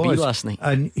one could be last night,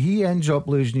 and he ends up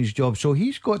losing his job. So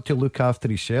he's got to look after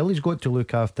himself. He's got to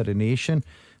look after the nation,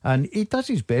 and he does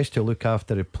his best to look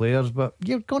after the players. But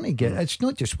you're going to get, it's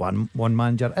not just one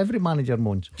manager. Every manager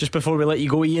moans. Just before we let you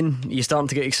go, Ian, are you starting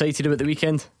to get excited about the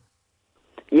weekend?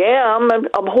 Yeah, I'm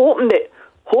hoping that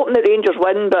Rangers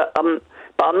win, but I'm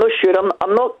not sure.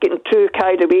 I'm not getting too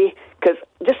carried away, because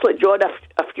just like John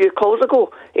a few calls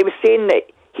ago, he was saying that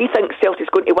he thinks Celtic's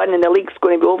going to win and the league's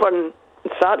going to be over on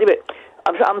Saturday.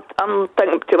 But I'm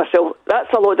thinking to myself, that's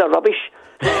a load of rubbish.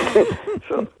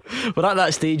 So. We're at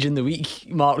that stage in the week,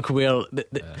 Mark, where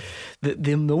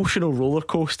the emotional roller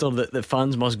coaster that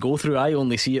fans must go through. I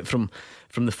only see it from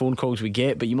from the phone calls we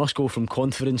get, but you must go from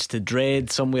confidence to dread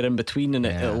somewhere in between, and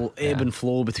it'll ebb and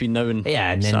flow between now and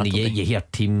and then you hear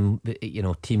team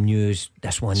news.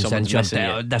 This one's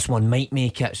injured. This one might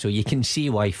make it. So you can see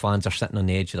why fans are sitting on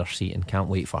the edge of their seat and can't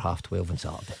wait for 12:30 on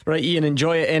Saturday. Right, Ian,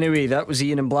 enjoy it anyway. That was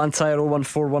Ian in Blantyre.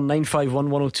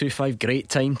 01419511025. Great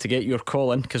time to get your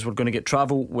call in, because we're going to get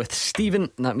travel with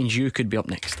Stephen, and that means you could be up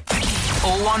next.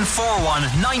 0141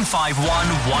 951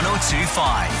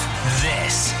 1025.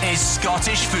 This is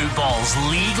Scottish football's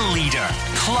league leader,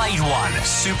 Clyde One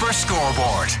Super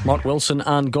Scoreboard. Mark Wilson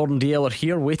and Gordon Dalziel are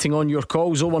here waiting on your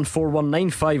calls.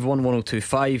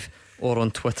 01419511025 or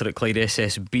on Twitter at Clyde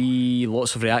SSB.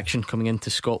 Lots of reaction coming into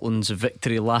Scotland's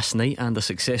victory last night and a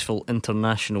successful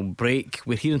international break.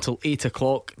 We're here until 8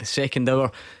 o'clock, the second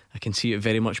hour. I can see it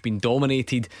very much being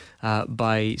dominated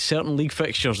by certain league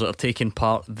fixtures that are taking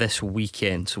part this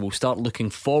weekend. So we'll start looking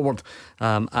forward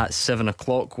at 7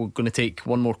 o'clock. We're going to take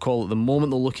one more call at the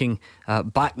moment, though, looking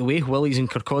back the way. Willie's in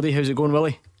Kirkcaldy. How's it going,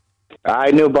 Willie?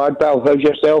 Aye, no bad, pal. How's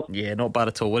yourself? Yeah, not bad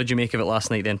at all. What did you make of it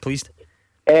last night then, please?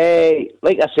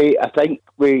 Like I say, I think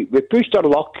we pushed our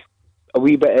luck a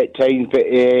wee bit at times, but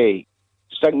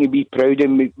something to be proud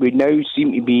of. We now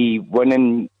seem to be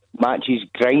winning matches,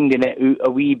 grinding it out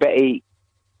a wee bit.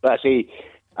 Let's say,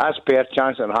 as per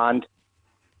chance in hand.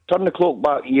 Turn the clock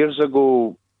back years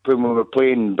ago when we were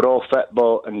playing brawl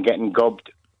football and getting gobbed.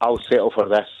 I'll settle for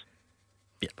this.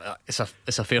 Yeah, it's a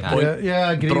fair point. Yeah,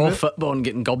 I agree. Brawl football and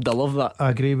getting gobbed, I love that.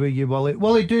 I agree with you, Willie.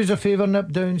 Willie, do us a favour,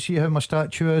 nip down, see how my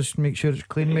statue is, make sure it's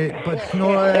clean, mate. But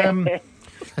no,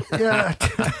 yeah,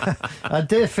 I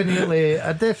definitely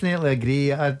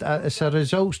agree. It's a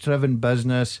results-driven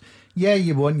business. Yeah,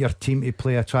 you want your team to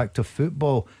play attractive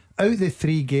football. Out of the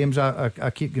 3 games,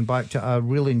 I keep going back to it, I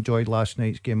really enjoyed last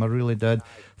night's game. I really did.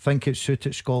 think it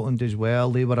suited Scotland as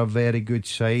well. They were a very good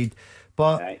side.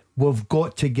 But we've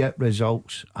got to get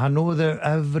results. I know that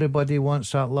everybody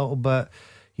wants that little bit,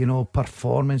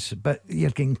 performance, but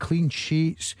you're getting clean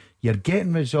sheets, you're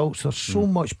getting results. There's so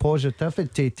much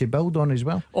positivity to build on as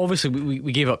well. Obviously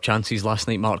we gave up chances last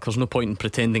night, Mark. There's no point in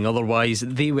pretending otherwise.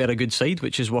 They were a good side,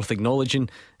 which is worth acknowledging,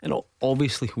 and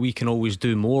obviously we can always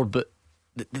do more. But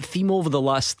the theme over the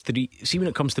last 3, see, when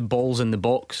it comes to balls in the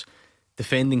box,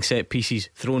 defending set pieces,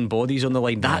 throwing bodies on the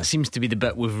line, that seems to be the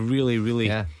bit we've really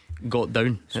got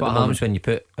down. That's what happens when you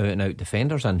put out and out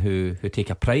defenders in who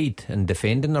take a pride in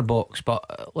defending their box.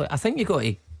 But look, I think you've got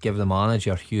to give the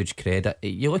manager huge credit.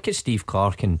 You look at Steve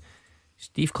Clarke, and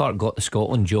Steve Clarke got the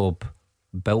Scotland job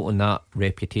built on that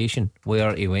reputation,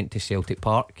 where he went to Celtic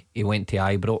Park, he went to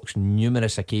Ibrox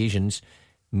numerous occasions,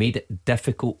 made it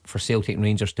difficult for Celtic and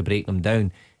Rangers to break them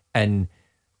down, and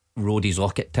rode his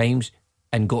luck at times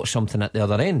and got something at the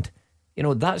other end.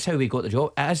 That's how we got the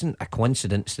job. It isn't a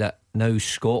coincidence that now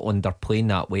Scotland are playing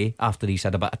that way after he's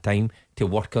had a bit of time to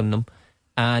work on them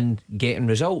and getting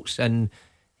results. And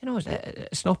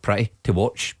it's not pretty to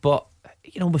watch, but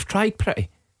we've tried pretty,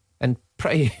 and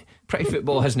pretty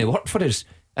football hasn't worked for us.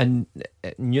 And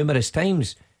numerous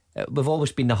times we've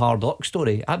always been the hard luck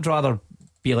story. I'd rather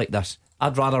be like this.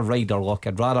 I'd rather ride our luck.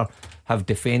 I'd rather have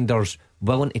defenders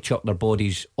willing to chuck their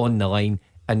bodies on the line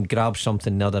and grab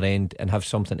something the other end and have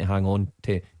something to hang on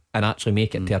to and actually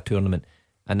make it to a tournament.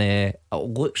 And it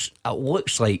looks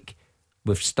like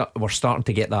we're starting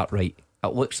to get that right.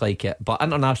 It looks like it. But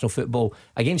international football,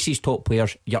 against these top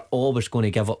players, you're always going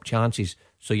to give up chances,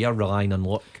 so you're relying on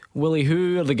luck. Willie,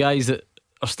 who are the guys that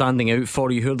are standing out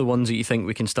for you? Who are the ones that you think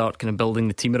we can start kind of building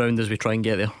the team around as we try and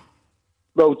get there?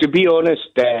 Well, to be honest,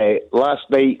 last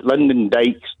night, Lyndon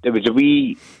Dykes, there was a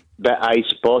wee bit I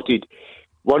spotted.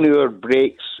 One of our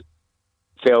breaks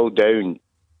fell down,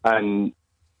 and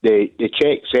the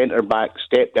Czech centre back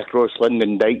stepped across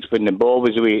Lyndon Dykes when the ball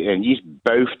was away, and he just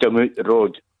boufed him out the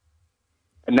road.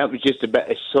 And that was just a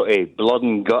bit of sort of blood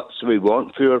and guts we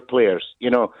want for our players.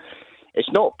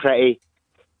 It's not pretty.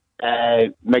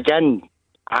 McGinn,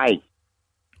 I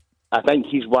think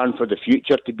he's one for the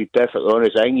future, to be perfectly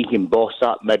honest. I think he can boss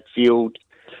up midfield,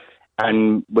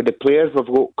 and with the players we've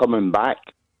got coming back,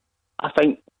 I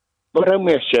think we're in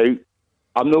with a shout.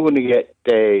 I'm not going to get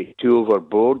too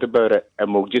overboard about it,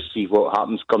 and we'll just see what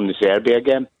happens come to Serbia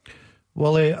game.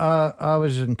 Well, I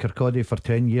was in Kirkcaldy for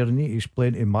 10 years, and he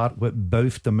explained to Mark what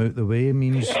boufed him out the way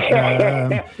means.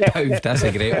 Boufed, that's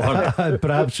a great word.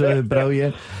 Perhaps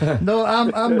brilliant. No,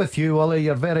 I'm with you, Willie.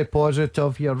 You're very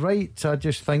positive. You're right. I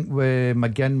just think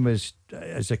McGinn was,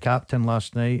 as a captain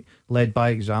last night, led by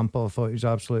example. I thought he was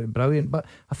absolutely brilliant. But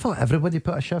I thought everybody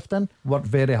put a shift in, worked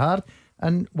very hard.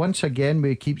 And once again,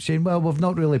 we keep saying, well, we've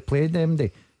not really played them.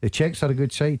 The Czechs are a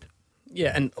good side.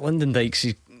 Yeah, and Lyndon Dykes,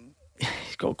 he's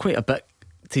got quite a bit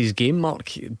his game, Mark.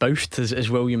 Bouthed, as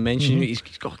William mentioned, he's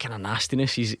got kind of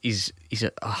nastiness. He's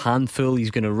a handful.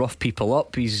 He's going to rough people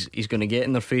up. He's going to get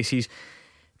in their faces.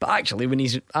 But actually, when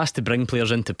he's asked to bring players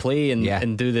into play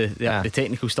and do the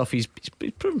technical stuff, he's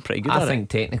proven pretty good. I think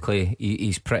technically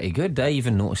he's pretty good. I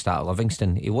even noticed that at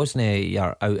Livingston, he wasn't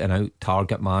your out and out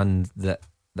target man.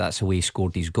 That's the way he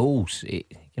scored his goals.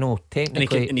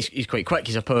 Technically, and he's quite quick.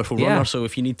 He's a powerful runner. So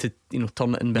if you need to,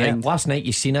 turn it in behind. Last night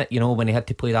you seen it. When he had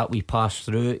to play that wee pass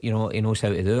through it. He knows how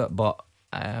to do it. But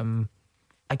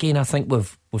again, I think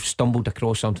we've stumbled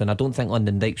across something. I don't think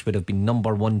Lyndon Dykes would have been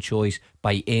number one choice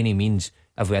by any means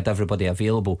if we had everybody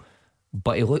available.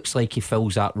 But he looks like he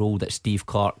fills that role that Steve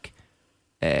Clarke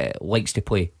likes to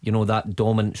play. That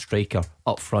dominant striker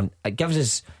up front. It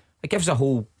gives a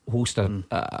whole host of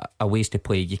ways to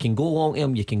play. You can go along to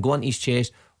him, you can go on his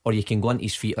chest, or you can go on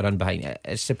his feet or in behind.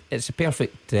 It's a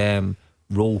perfect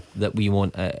role that we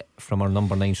want from our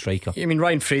number 9 striker. I mean,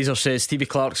 Ryan Fraser says Stevie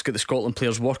Clarke's got the Scotland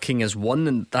players working as one,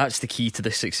 and that's the key to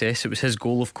this success. It was his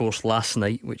goal, of course, last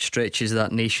night, which stretches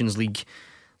that Nations League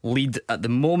lead at the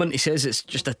moment. He says it's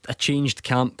just a changed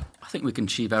camp. I think we can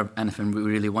achieve anything we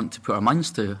really want to put our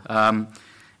minds to.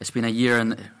 It's been a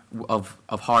year of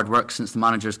hard work since the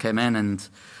managers came in, and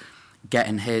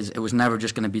it was never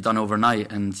just going to be done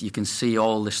overnight. And you can see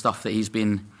all the stuff that he's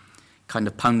been kind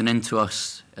of pounding into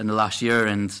us in the last year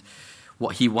and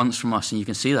what he wants from us, and you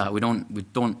can see that we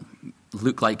don't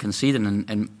look like conceding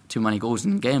in too many goals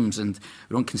in games, and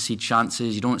we don't concede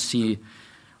chances. You don't see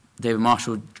David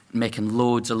Marshall making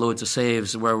loads of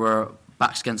saves where we're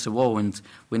backs against the wall, and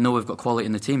we know we've got quality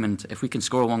in the team, and if we can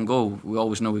score one goal, we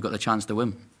always know we've got the chance to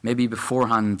win. Maybe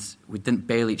beforehand we didn't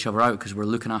bail each other out because we're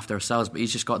looking after ourselves, but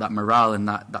he's just got that morale and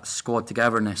that squad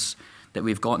togetherness that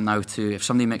we've got now to, if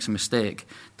somebody makes a mistake,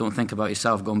 don't think about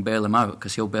yourself, go and bail him out,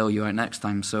 because he'll bail you out next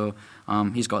time. So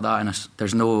he's got that in us.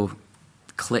 There's no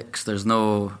cliques, there's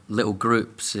no little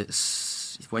groups.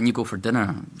 It's when you go for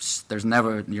dinner,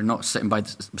 you're not sitting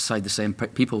beside the same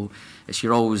people.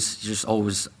 You're just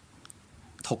always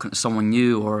talking to someone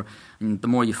new, and the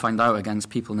more you find out against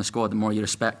people in the squad, the more you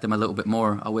respect them a little bit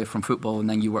more away from football, and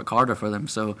then you work harder for them.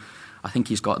 So I think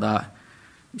he's got that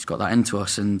into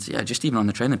us. And yeah, just even on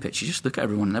the training pitch, you just look at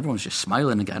everyone and everyone's just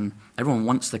smiling again. Everyone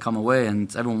wants to come away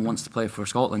and everyone wants to play for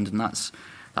Scotland, and that's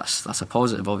a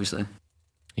positive, obviously.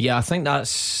 Yeah, I think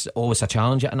that's always a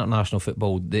challenge at international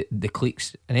football. The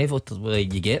cliques, inevitably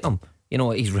you get them.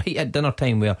 He's right at dinner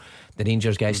time where the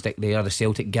Rangers guys stick there, the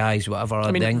Celtic guys, whatever,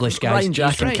 the English guys. Ryan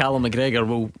Jack and Callum McGregor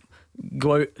will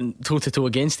go out and toe to toe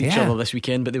against each other this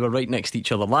weekend, but they were right next to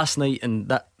each other last night, and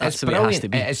that's the way it has to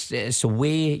be. It's the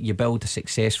way you build a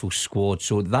successful squad,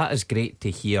 so that is great to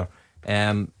hear.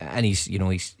 And he's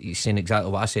saying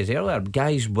exactly what I said earlier.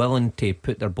 Guys willing to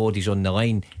put their bodies on the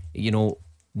line,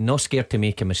 not scared to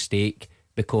make a mistake,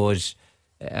 because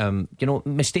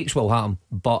mistakes will happen,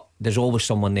 but there's always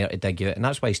someone there to dig you out, and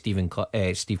that's why Steve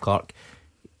Clarke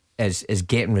is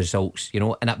getting results,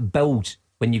 and it builds.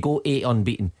 When you go 8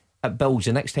 unbeaten, it builds.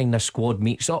 The next time this squad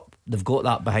meets up, they've got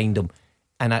that behind them,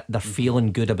 and they're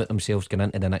feeling good about themselves going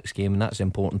into the next game, and that's the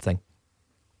important thing.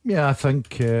 Yeah, I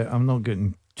think I'm not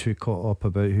getting too caught up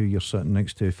about who you're sitting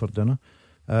next to for dinner.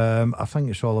 I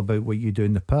think it's all about what you do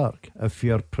in the park. If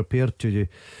you're prepared to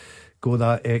go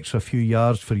that extra few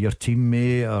yards for your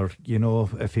teammate, or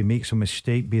if he makes a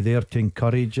mistake, be there to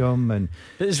encourage him. And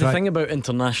it's the thing about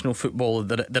international football,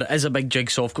 that it is a big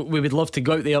jigsaw. We would love to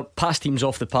go out there, pass teams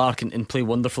off the park and play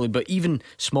wonderfully, but even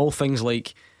small things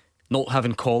like not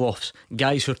having call-offs,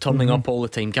 guys who are turning up all the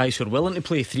time, guys who are willing to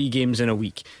play 3 games in a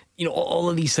week,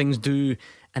 all of these things do,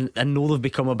 and I know they've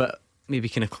become a bit maybe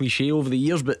kind of cliche over the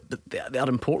years, but they are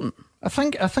important. I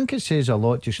think it says a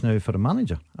lot just now for a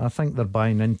manager. I think they're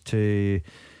buying into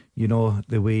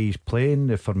the way he's playing,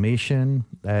 the formation,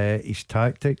 his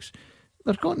tactics.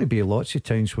 There are going to be lots of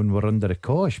times when we're under a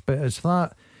cosh, but it's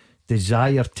that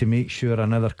desire to make sure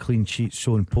another clean sheet's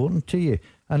so important to you.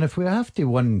 And if we have to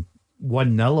win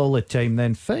 1-0 all the time,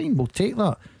 then fine, we'll take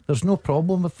that. There's no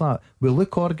problem with that. We'll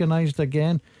look organised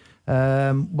again.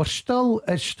 It's still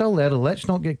early. Let's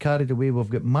not get carried away. We've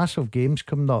got massive games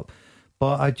coming up,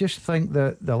 but I just think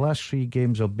that the last 3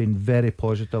 games have been very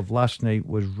positive. Last night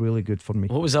was really good for me.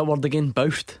 What was that word again?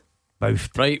 Bouthed.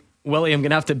 Right, Willie, I'm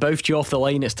going to have to bout you off the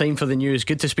line. It's time for the news.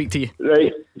 Good to speak to you.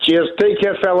 Right, cheers, take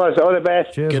care fellas, all the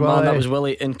best. Cheers, good Willie. Man, that was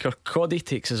Willie in Kirkcaldy.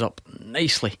 Takes us up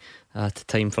nicely to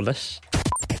time for this.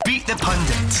 Beat the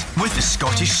Pundit with the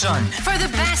Scottish Sun. For the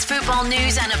best football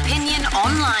news and opinion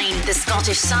online,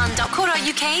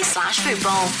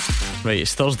 thescottishsun.co.uk/football. Right,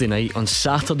 it's Thursday night. On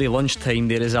Saturday lunchtime,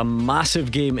 there is a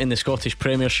massive game in the Scottish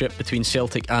Premiership between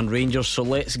Celtic and Rangers, so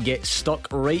let's get stuck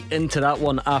right into that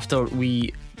one after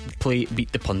we play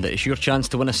Beat the Pundit. It's your chance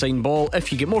to win a signed ball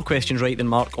if you get more questions right than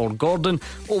Mark or Gordon.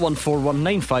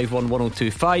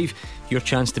 01419511025. Your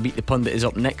chance to beat the pundit is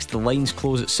up next. The lines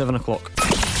close at 7 o'clock.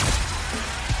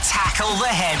 Tackle the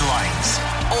headlines.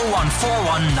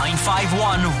 0141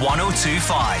 951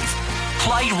 1025.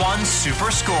 Clyde One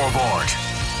Super Scoreboard.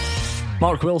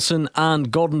 Mark Wilson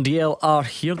and Gordon Dalziel are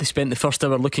here. They spent the first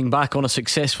hour looking back on a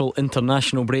successful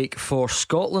international break for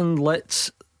Scotland. Let's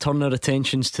turn our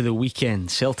attentions to the weekend.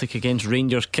 Celtic against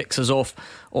Rangers kicks us off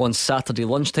on Saturday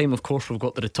lunchtime. Of course, we've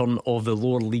got the return of the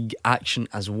lower league action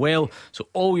as well. So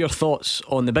all your thoughts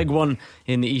on the big one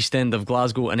in the East End of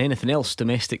Glasgow and anything else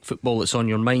domestic football that's on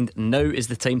your mind, now is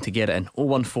the time to get it in.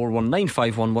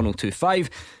 01419511025,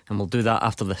 and we'll do that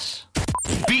after this.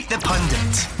 Beat the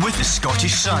Pundit with the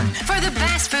Scottish Sun. For the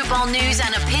best football news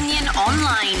and opinion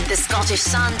online,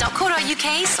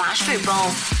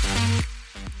 thescottishsun.co.uk/football.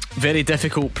 Very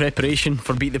difficult preparation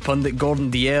for Beat the Pundit. Gordon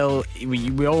Dalziel,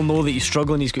 we all know that he's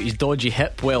struggling. He's got his dodgy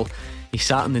hip. Well, he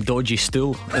sat on the dodgy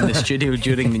stool in the studio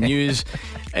during the news.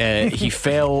 He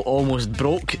fell, almost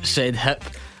broke said hip.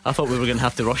 I thought we were going to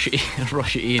have to rush it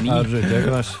A&E. That was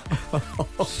ridiculous.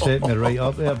 Set me right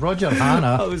up there. Roger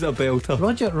Hanna. That was a belter.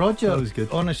 Roger That was good.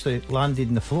 honestly landed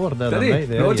on the floor the Did other he? night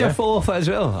there. Roger yeah. fall off it as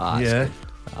well. Yeah.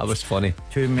 That was funny.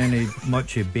 Too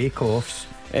much bake-offs.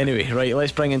 Anyway, right,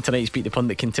 let's bring in tonight's Beat the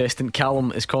Pundit contestant.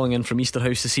 Callum is calling in from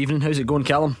Easterhouse this evening. How's it going,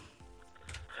 Callum?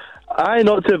 Aye,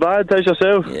 not too bad. How's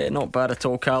yourself? Yeah, not bad at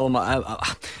all, Callum.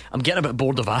 I'm getting a bit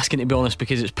bored of asking, to be honest,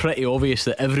 because it's pretty obvious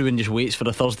that everyone just waits for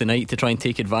a Thursday night to try and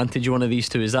take advantage of one of these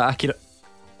two. Is that accurate?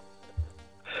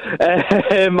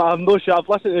 I'm not sure. I've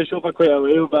listened to the show for quite a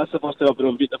while, but that's the first time I've been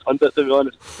on Beat the Pundit, to be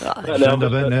honest. Sound a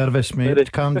bit nervous,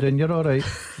 mate. Calm down, you're alright.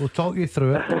 We'll talk you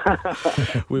through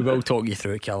it. We will talk you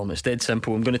through it, Callum. It's dead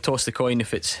simple. I'm going to toss the coin.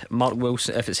 If it's Mark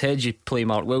Wilson, if it's heads, you play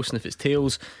Mark Wilson. If it's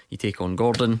tails, you take on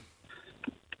Gordon.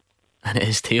 And it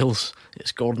is tails.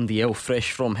 It's Gordon Dalziel,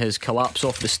 fresh from his collapse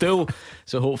off the stool.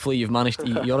 So hopefully you've managed to.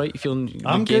 You're right. You feeling?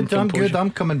 I'm good. I'm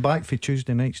coming back for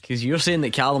Tuesday nights. Because you're saying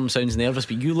that Callum sounds nervous,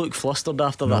 but you look flustered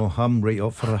after that. No, I'm right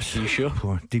up for this. Are you sure?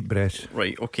 Oh, deep breaths.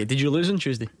 Right. Okay. Did you lose on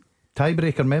Tuesday?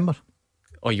 Tiebreaker, remember?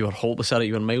 Oh, you were hopeless at it.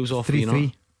 You were miles off.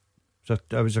 3-3. So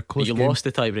it was a close you game. lost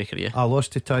the tiebreaker, yeah. I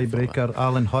lost the tiebreaker.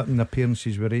 Alan Hutton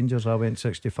appearances with Rangers. I went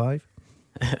 65.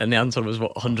 And the answer was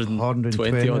what,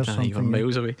 120 or odd? something, You were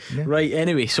miles away. Yeah. Right,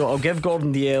 anyway, so I'll give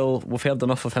Gordon Dalziel. We've heard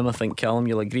enough of him, I think, Callum,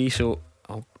 you'll agree. So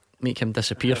I'll make him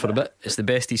disappear for a bit. It's the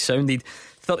best he's sounded.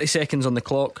 30 seconds on the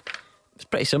clock. It's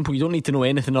pretty simple. You don't need to know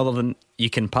anything other than you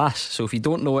can pass. So if you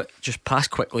don't know it, just pass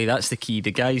quickly. That's the key.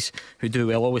 The guys who do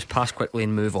well always pass quickly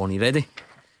and move on. You ready?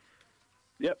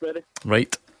 Yep, ready.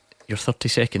 Right, your 30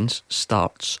 seconds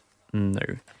starts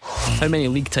now. How many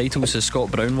league titles has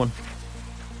Scott Brown won?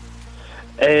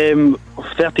 13.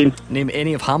 Name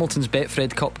any of Hamilton's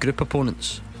Betfred Cup group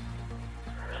opponents.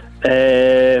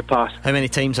 Pass. How many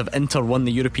times have Inter won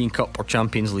the European Cup or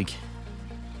Champions League?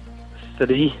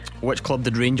 3. Which club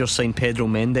did Rangers sign Pedro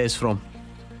Mendes from?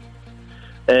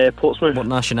 Portsmouth. What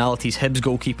nationality is Hibs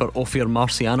goalkeeper Ophir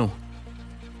Marciano?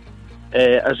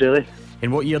 Israeli.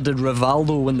 In what year did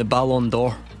Rivaldo win the Ballon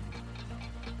d'Or?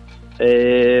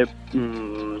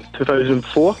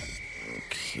 2004.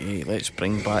 Okay, let's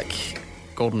bring back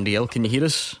Gordon Dalziel. Can you hear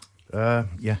us?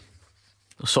 Yeah.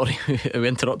 Oh, sorry, we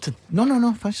interrupted.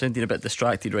 No, fine. Sounding a bit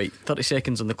distracted. Right, 30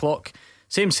 seconds on the clock.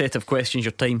 Same set of questions.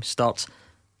 Your time starts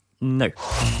now.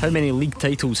 How many league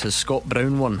titles has Scott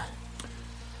Brown won?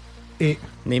 8.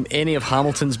 Name any of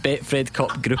Hamilton's Betfred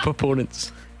Cup group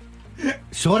opponents.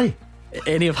 Sorry.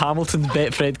 Any of Hamilton's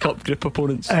Betfred Cup group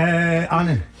opponents.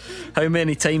 Annan. How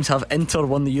many times have Inter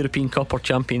won the European Cup or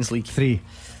Champions League? 3.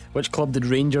 Which club did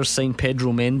Rangers sign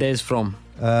Pedro Mendes from?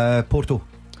 Porto.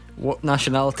 What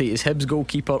nationality is Hibs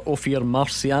goalkeeper Ophir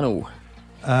Marciano?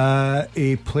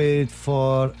 He played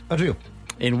for Israel.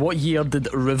 In what year did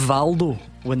Rivaldo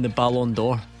win the Ballon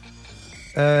d'Or?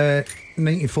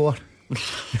 94.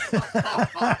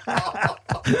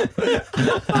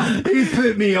 He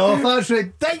put me off. That's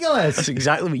ridiculous. That's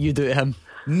exactly what you do to him.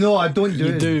 No, I don't do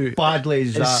You it do. as badly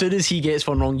as that. As soon as he gets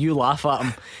one wrong, you laugh at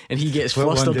him and he gets What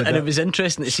one flustered. did And it? it was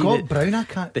interesting to see Scott that Brown, I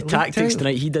can't. the league tactics titles.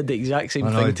 tonight. He did the exact same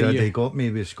I know thing he to did. you. He got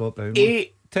me with Scott Brown.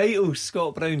 8 titles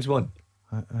Scott Brown's won.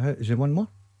 Is there one more?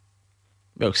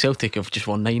 Well, Celtic have just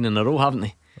won 9 in a row, haven't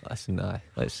they? Listen,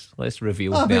 let's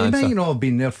reveal Ah, the but he answer. might not have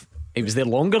been there. He was there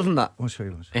longer than that. What's he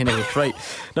was? Anyway, right,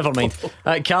 never mind.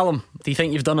 Callum, do you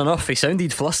think you've done enough? He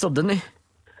sounded flustered, didn't he?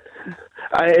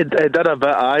 I did a bit,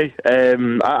 aye.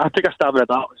 I took a stab at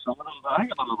that with some of them, but I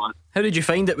think I've done a bit. How did you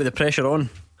find it with the pressure on?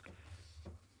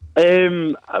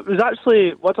 It was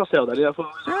actually what I said earlier. I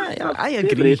thought I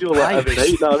agree. Radio every night,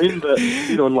 you know what I mean? But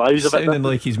on live's a bit sounding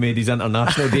like he's made his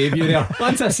international debut there.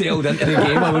 Once I sailed into the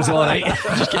game, I was alright.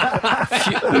 Just get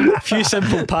a few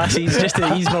simple passes just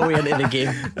to ease my way into the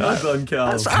game. That's on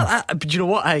Carl. Do you know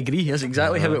what? I agree. That's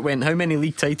exactly how it went. How many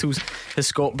league titles has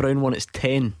Scott Brown won? It's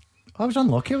 10. I was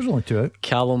unlucky. I was only 2 out.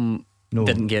 Callum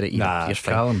didn't get it either. Nah, You're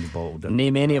fine. Callum bottled it.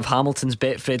 Name any of Hamilton's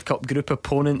Betfred Cup group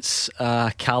opponents.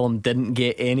 Callum didn't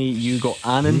get any. You got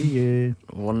Annan.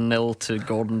 1-0 to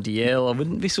Gordon DL. I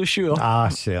wouldn't be so sure.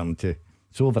 Certainty.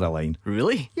 It's over the line.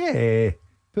 Really? Yeah.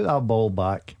 Put that ball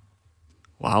back.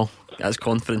 Wow, that's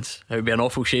confidence. It would be an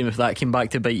awful shame if that came back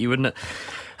to bite you, wouldn't it?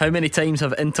 How many times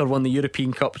have Inter won the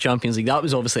European Cup, Champions League? That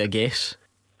was obviously a guess.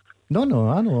 No,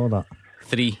 I know all that.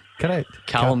 3. Correct.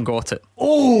 Callum got it.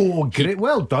 Oh, great.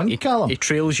 Well done, Callum. He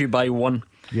trails you by 1.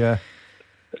 Yeah.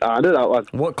 I knew that one.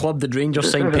 What club did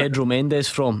Rangers sign Pedro Mendes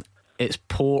from? It's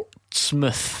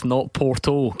Portsmouth, not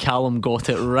Porto. Callum got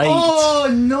it right. Oh,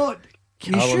 not.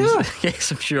 You sure?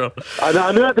 Yes, I'm sure.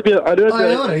 I knew it to be.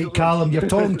 Alright, Callum, you're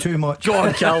talking too much. Go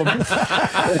on, Callum.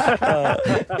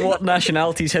 What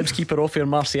nationalities Hibs keeper Ofer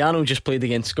Marciano just played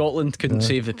against Scotland? Couldn't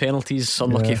save the penalties.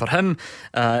 Unlucky for him.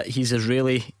 He's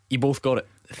Israeli. You both got it.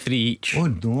 3 each. Oh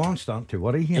no, I'm starting to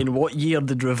worry here. In what year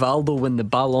did Rivaldo win the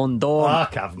Ballon d'Or?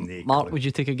 Mark, would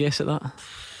you take a guess at that?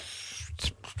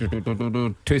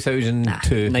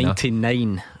 2002.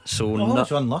 99. So that's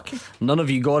unlucky. None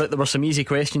of you got it. There were some easy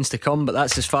questions to come, but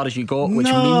that's as far as you got, which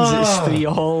means it's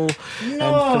 3-3. And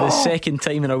for the second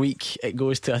time in a week, it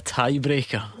goes to a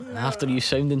tiebreaker. After you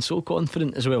sounding so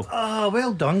confident as well.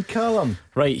 Well done, Callum.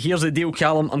 Right, here's the deal,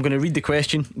 Callum. I'm going to read the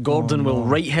question. Gordon will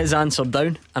write his answer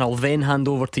down, and I'll then hand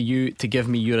over to you to give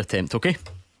me your attempt, okay?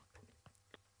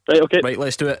 Right, okay. Right,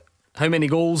 let's do it. How many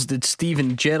goals did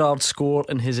Steven Gerrard score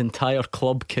in his entire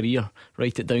club career?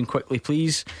 Write it down quickly,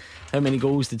 please. How many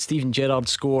goals did Steven Gerrard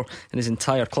score in his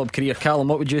entire club career? Callum,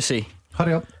 what would you say?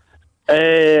 Hurry up.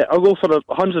 I'll go for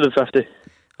 150.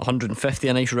 150,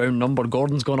 a nice round number.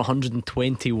 Gordon's gone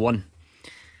 121.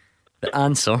 The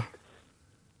answer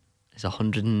is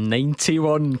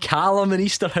 191. Callum in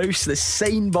Easterhouse, the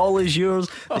sign ball is yours.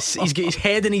 He's got his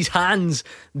head in his hands.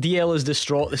 DL is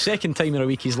distraught. The second time in a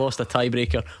week he's lost a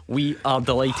tiebreaker. We are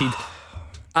delighted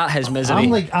at his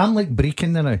misery. I'm like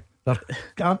breaking now.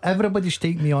 Everybody's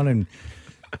taking me on and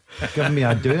giving me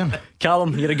a doing.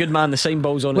 Callum, you're a good man. The sign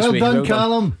ball's on its way. Well done,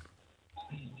 Callum.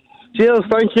 Cheers,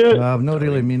 thank you. I've not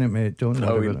really mean it, mate. Don't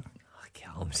worry about it.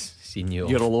 Callum's seen you.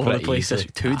 You're all over the pretty place. easily.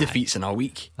 2 defeats in a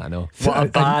week. I know. What a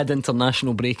bad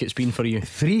international break it's been for you.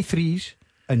 3 threes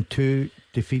and 2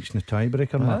 defeats in the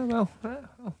tiebreaker, mate.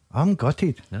 I'm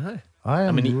gutted. I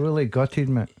am really gutted,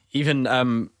 mate.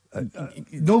 Even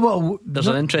there's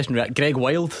an interesting Greg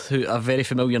Wild, who a very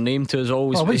familiar name to us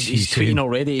always. He's tweeting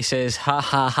already. He says ha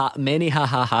ha ha, many ha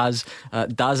ha has.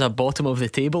 Daza bottom of the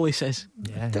table, he says.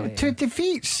 2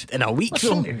 defeats in a week.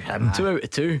 2 out of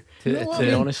 2.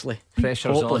 Honestly,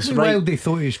 pressure's hopeless. on. Wild, they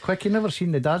thought he was quick. He never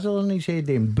seen the dazzle in his head.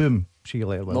 And boom, see you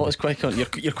later. Not as quick on.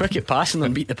 You're quick at passing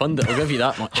and beat the pundit. I'll give you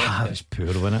that much. That's poor,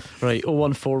 wasn't it? Right,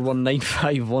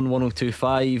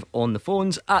 01419511025 on the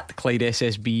phones, at Clyde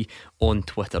SSB on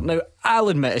Twitter. Now, I'll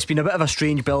admit it's been a bit of a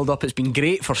strange build-up. It's been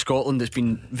great for Scotland. It's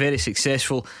been very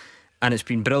successful, and it's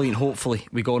been brilliant. Hopefully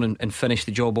we go on and finish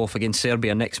the job off against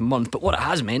Serbia next month. But what it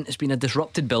has meant, it's been a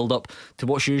disrupted build-up to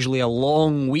what's usually a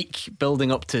long week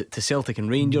building up to Celtic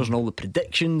and Rangers, and all the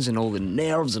predictions and all the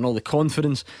nerves and all the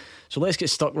confidence. So let's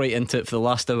get stuck right into it for the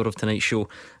last hour of tonight's show,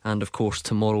 and of course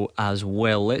tomorrow as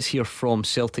well. Let's hear from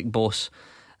Celtic boss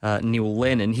Neil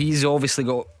Lennon. He's obviously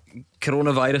got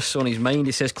coronavirus on his mind.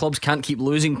 He says clubs can't keep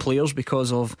losing players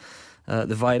because of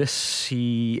the virus.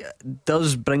 He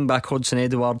does bring back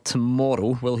Hudson-Edouard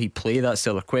tomorrow. Will he play? That's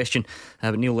the other question.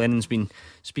 But Neil Lennon's been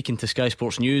speaking to Sky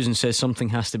Sports News and says something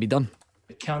has to be done.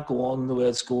 It can't go on the way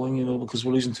it's going, because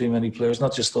we're losing too many players,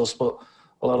 not just us but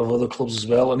a lot of other clubs as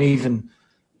well, and even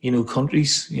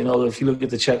countries. If you look at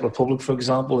the Czech Republic, for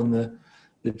example, in the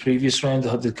previous round, they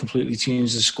had to completely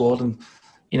change the squad, and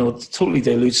it totally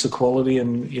dilutes the quality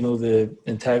and the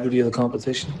integrity of the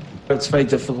competition. It's very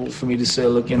difficult for me to say,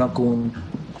 look, you're not going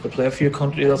to play for your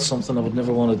country. That's something I would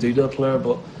never want to do to a player.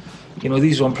 But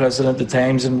these are unprecedented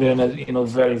times, and we're in a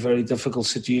very, very difficult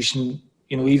situation.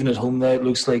 Even at home now, it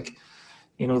looks like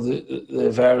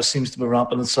the virus seems to be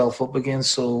ramping itself up again.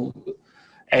 So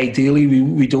ideally,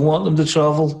 we don't want them to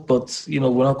travel, but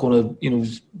we're not going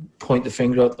to point the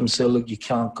finger at them and say, look, you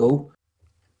can't go.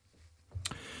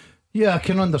 Yeah, I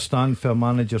can understand from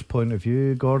a manager's point of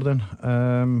view, Gordon.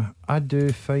 I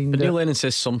do find. But Neil Lennon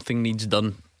says something needs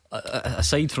done.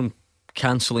 Aside from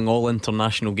cancelling all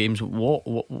international games,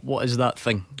 what is that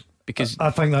thing? Because I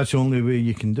think that's the only way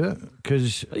you can do it.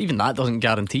 Because even that doesn't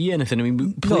guarantee you anything. I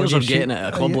mean, players are getting it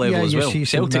at a club level as well.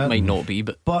 Celtic might not be,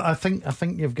 but I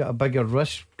think you've got a bigger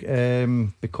risk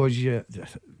because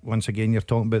once again you're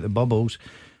talking about the bubbles,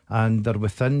 and they're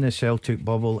within the Celtic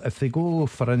bubble. If they go,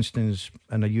 for instance,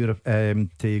 in a Europe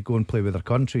to go and play with their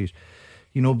countries,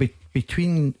 you know,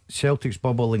 between Celtic's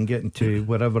bubble and getting to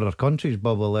wherever their country's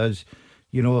bubble is,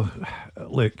 you know,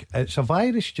 look, it's a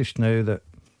virus just now that.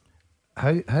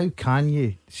 How can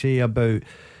you say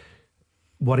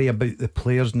worry about the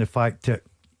players and the fact that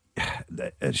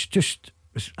it's just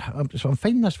I'm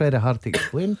finding this very hard to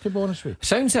explain, to be honest with you.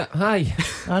 Sounds it, aye.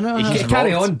 I know.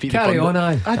 Carry on,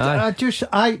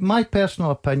 aye. My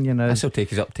personal opinion is this will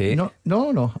take us up to 8.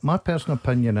 No. My personal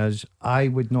opinion is I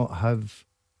would not have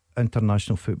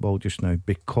international football just now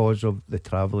because of the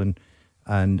travelling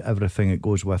and everything that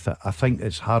goes with it. I think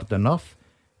it's hard enough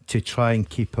to try and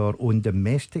keep our own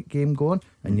domestic game going,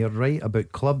 and you're right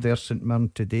about club there, St Mirren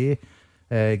today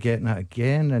getting it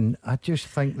again, and I just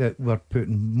think that we're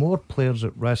putting more players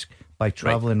at risk by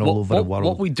travelling all over the world.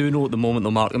 What we do know at the moment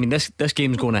though, Mark, I mean this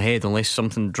game's going ahead unless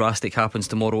something drastic happens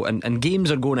tomorrow, and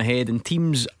games are going ahead, and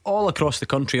teams all across the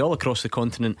country, all across the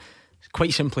continent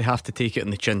quite simply have to take it on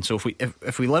the chin. So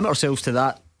if we limit ourselves to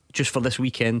that just for this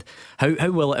weekend, how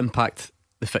will it impact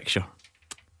the fixture?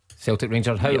 Celtic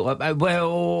Rangers,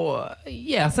 well,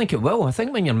 yeah, I think it will. I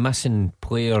think when you're missing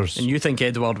players, and you think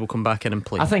Edouard will come back in and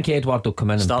play? I think Edouard will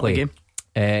come in Start and play.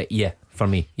 The game? Yeah, for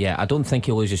me, yeah. I don't think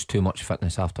he loses too much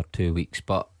fitness after 2 weeks,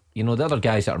 but you know, the other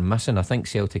guys that are missing, I think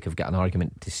Celtic have got an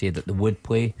argument to say that they would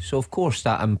play. So of course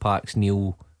that impacts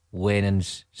Neil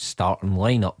Lennon's starting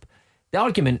lineup. The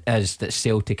argument is that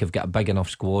Celtic have got a big enough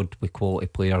squad with quality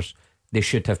players. They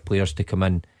should have players to come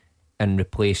in and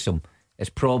replace them. It's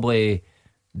probably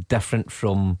different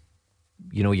from,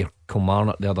 you know, your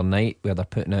Kilmarnock the other night where they're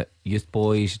putting out youth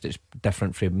boys. It's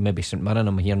different from maybe St Mirren.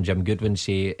 I'm hearing Jim Goodwin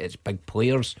say it's big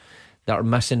players that are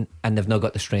missing and they've not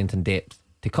got the strength and depth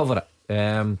to cover it.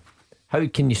 How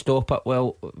can you stop it?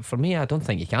 Well, for me, I don't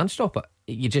think you can stop it.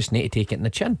 You just need to take it in the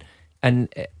chin.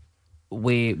 And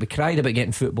we cried about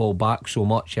getting football back so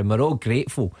much, and we're all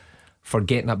grateful for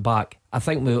getting it back. I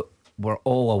think we're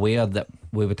all aware that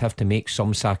we would have to make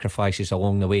some sacrifices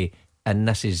along the way, and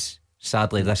this is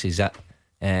it.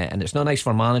 And it's not nice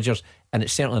for managers, and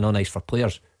it's certainly not nice for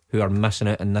players who are missing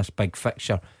out in this big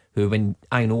fixture, who, when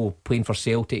I know, playing for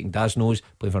Celtic, and Daz knows,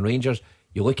 playing for Rangers,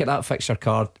 you look at that fixture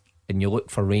card and you look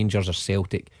for Rangers or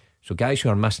Celtic. So guys who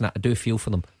are missing it, I do feel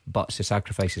for them, but it's the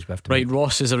sacrifices we have to make. Right,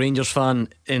 Ross is a Rangers fan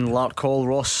in Larkhall.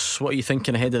 Ross, what are you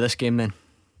thinking ahead of this game then?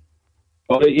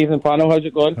 Alright, evening panel, how's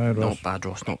it going? Hi, Not bad,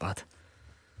 Ross, not bad.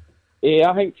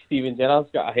 I think Steven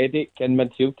Gerrard's got a headache in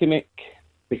midfield to make,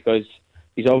 because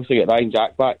he's obviously got Ryan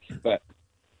Jack back, but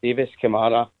Davis,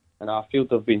 Kamara and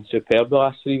Arfield have been superb the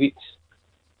last 3 weeks.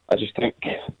 I just think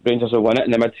Rangers will win it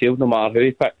in the midfield no matter who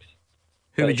he picks.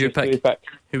 Who would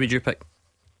you pick?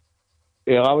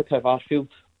 Yeah, I would have Arfield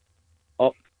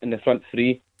up in the front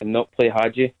three and not play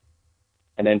Hadji,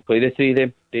 and then play the three of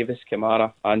them, Davis,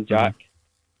 Kamara and Jack.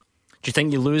 Do you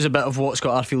think you lose a bit of what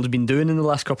Scott Arfield has been doing in the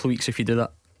last couple of weeks if you do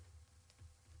that?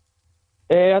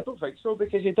 I don't think so,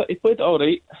 because he played it all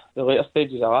right the later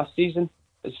stages of last season.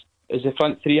 As the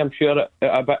front three, I'm sure,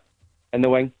 a bit in the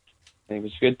wing, and he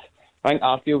was good. I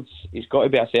think he's got to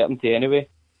be a certainty anyway.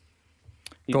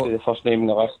 He'd be the first name in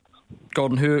the list.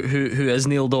 Gordon, who is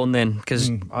nailed on then?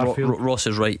 Because Ross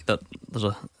is right that there's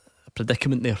a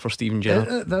predicament there for Steven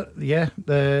Gerrard.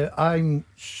 I'm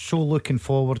so looking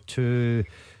forward to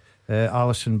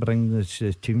Alisson bringing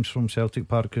the teams from Celtic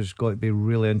Park. It's got to be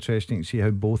really interesting to see how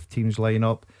both teams line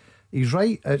up. He's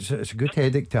right, it's a good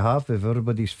headache to have if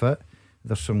everybody's fit.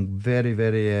 There's some very,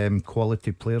 very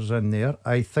quality players in there.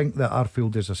 I think that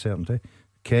Arfield is a certainty.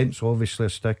 Kent's obviously a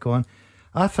stick on.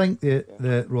 I think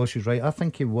that Ross is right. I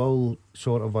think he will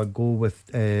sort of go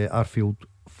with Arfield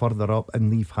further up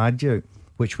and leave Hadji out,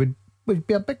 which would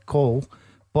be a big call,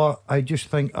 but I just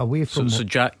think away from so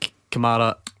Jack,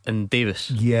 Kamara and Davis.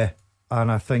 Yeah,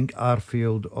 and I think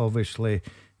Arfield obviously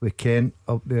with Kent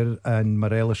up there and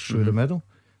Morelos through the middle,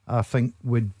 I think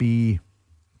would be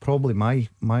probably my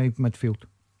midfield.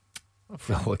 I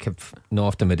feel like I've not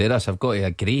often with this. I've got to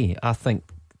agree. I think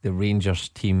the Rangers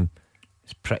team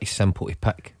is pretty simple to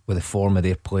pick with the form of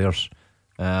their players.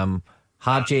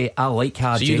 Hadji, I like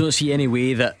Hadji. So you don't see any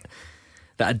way that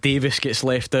a Davis gets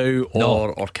left out,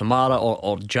 or Kamara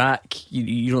or Jack?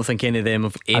 You don't think any of them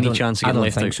have any chance of getting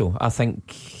left out? I don't think so. I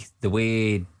think the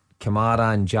way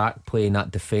Kamara and Jack play in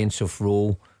that defensive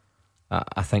role,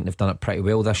 I think they've done it pretty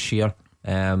well this year.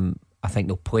 I think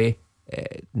they'll play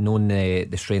known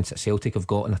the strengths that Celtic have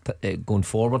got going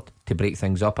forward to break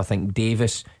things up. I think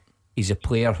Davis is a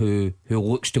player who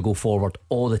looks to go forward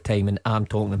all the time, and I'm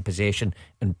talking in possession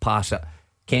and pass it.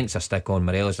 Kent's a stick on,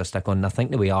 Morella's a stick on, and I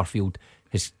think the way Arfield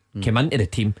has come into the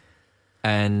team,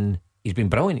 and he's been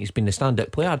brilliant. He's been the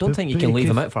standout player. I don't think you can leave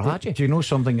him out for Hagi. Do you know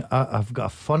something? I've got a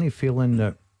funny feeling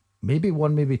that maybe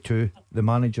one, maybe two, the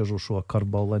managers will throw a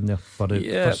curveball in there for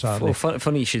Saturday. Well,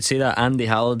 funny you should say that. Andy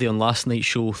Halliday on last night's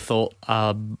show thought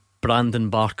a Brandon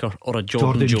Barker or a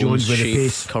Jordan Jones with a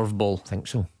shaped curveball. I think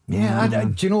so. Yeah,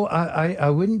 do you know, I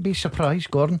wouldn't be surprised,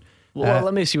 Gordon. Well,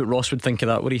 let me see what Ross would think of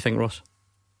that. What do you think, Ross?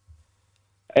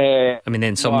 I mean,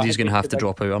 then somebody's going to have to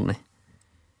drop out, aren't they?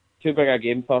 Too big a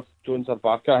game for Jones or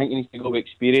Barker. I think he needs to go with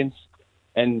experience,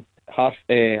 and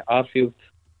Arfield,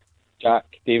 Jack,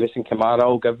 Davis and Kamara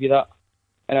will give you that.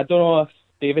 And I don't know if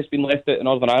Davis been left out the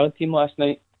Northern Ireland team last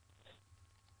night.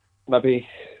 Maybe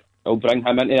I'll bring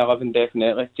him into 11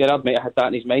 definitely. Gerrard might have had that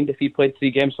in his mind if he played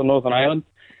 3 games for Northern Ireland.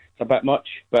 It's a bit much,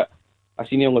 but I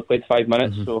seen he only played 5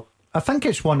 minutes. So I think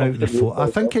it's one out of the 4.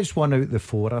 I think it's one out of the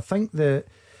 4. I think that,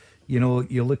 you know,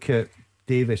 you look at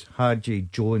Davis, Hagi,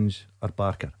 Jones or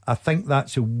Barker. I think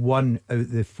that's a 1 out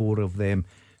of the 4 of them.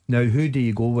 Now, who do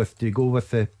you go with? Do you go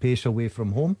with the pace away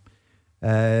from home?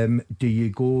 Do you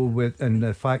go with, and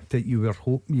the fact that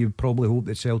you probably hope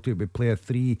that Celtic would play a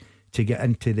 3 to get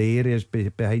into the areas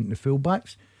behind the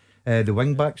fullbacks, the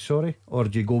wing backs, sorry, or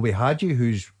do you go with Hagi,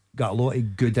 who's got a lot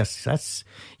of good assists?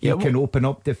 He can open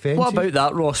up defence. What about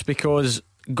that, Ross? Because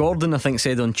Gordon, I think,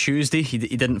 said on Tuesday he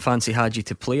didn't fancy Hagi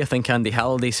to play. I think Andy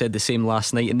Halliday said the same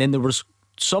last night, and then there was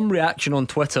some reaction on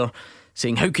Twitter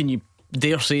saying, how can you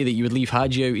dare say that you would leave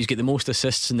Hagi out? He's got the most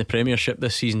assists in the Premiership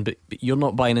this season, but you're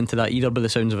not buying into that either by the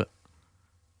sounds of it.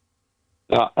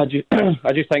 I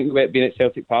just think about being at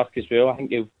Celtic Park as well. I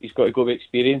think he's got to go with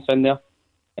experience in there,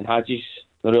 and Hagi's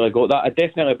not really got that. I'd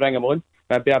definitely bring him on,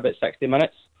 maybe about 60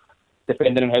 minutes,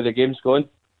 depending on how the game's going,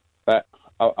 but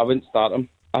I wouldn't start him.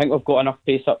 I think we've got enough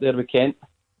pace up there with Kent,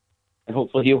 and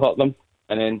hopefully he'll hurt them,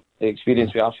 and then the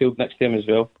experience with Arfield next to him as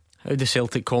well. How do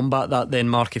Celtic combat that then,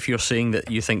 Mark, if you're saying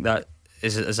that you think that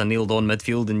is a nailed on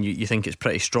midfield and you think it's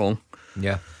pretty strong?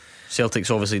 Yeah.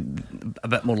 Celtic's obviously a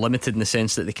bit more limited in the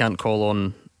sense that they can't call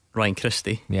on Ryan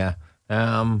Christie. Yeah.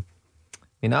 I mean,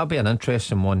 that'll be an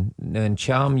interesting one. Now, in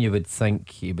Cham, you would think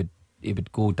he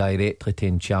would go directly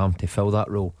to Cham to fill that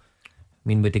role. I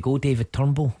mean, would they go David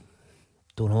Turnbull?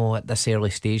 Don't know at this early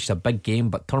stage. It's a big game,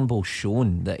 but Turnbull's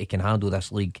shown that he can handle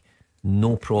this league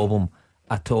no problem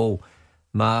at all.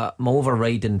 My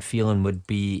overriding feeling would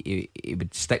be he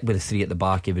would stick with the 3 at the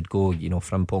back. He would go,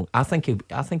 Frimpong. I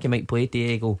think he might play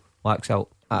Diego Laxalt.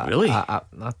 Really?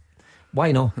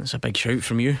 Why not? That's a big shout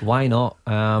from you. Why not?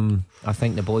 I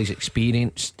think the boy's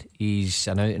experienced. He's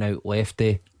an out-and-out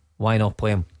lefty. Why not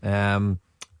play him?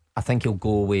 I think he'll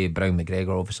go with Brown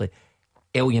McGregor, obviously.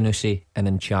 El Yunusi and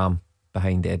then Cham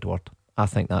behind Edward. I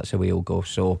think that's the way he'll go.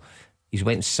 So he's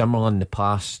went similar in the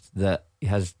past, that he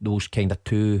has those kind of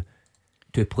two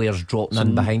players dropping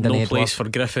in behind an Edward. No place for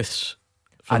Griffiths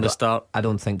from the start. I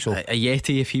don't think so.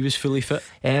 Ajeti, if he was fully fit?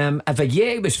 If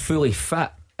Ajeti was fully fit,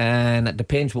 and it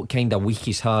depends what kind of week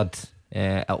he's had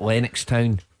at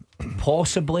Lennoxtown,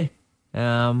 possibly.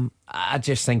 I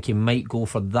just think he might go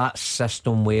for that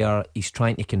system where he's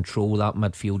trying to control that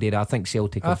midfield area. I think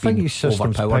Celtic have been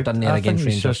overpowered in there against Rangers. I think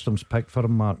his system's picked for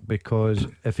him, Mark, because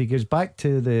if he goes back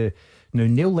to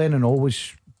Neil Lennon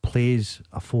always plays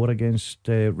a 4 against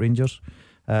Rangers.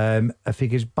 If he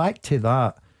goes back to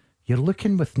that, you're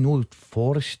looking with no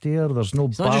Forrest there. There's no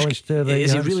balance there.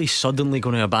 Is he really suddenly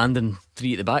going to abandon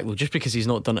 3 at the back though, just because he's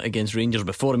not done it against Rangers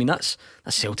before? I mean, that's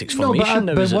Celtic's formation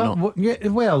now, is it not? Yeah,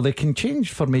 well, they can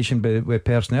change formation with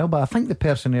personnel, but I think the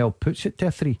personnel puts it to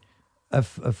a 3 if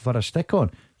for a stick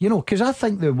on. Because I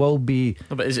think there will be.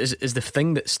 No, but is the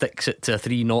thing that sticks it to a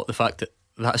 3 not the fact that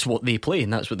that's what they play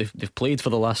and that's what they've played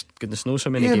for the last goodness knows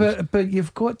how many games? Yeah, but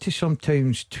you've got to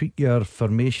sometimes tweak your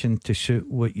formation to suit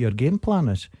what your game plan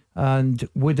is. And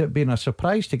would it be a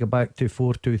surprise to go back to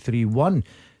 4-2-3-1?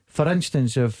 For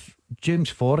instance, if James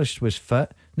Forrest was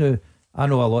fit. Now, I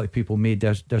know a lot of people may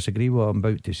disagree with what I'm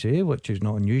about to say, which is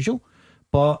not unusual,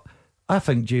 but I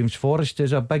think James Forrest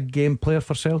is a big game player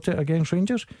for Celtic against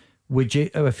Rangers. Would you,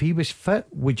 if he was fit,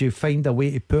 would you find a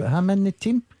way to put him in the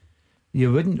team?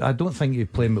 You wouldn't. I don't think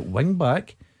you'd play him at wing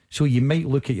back. So you might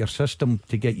look at your system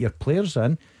to get your players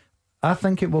in. I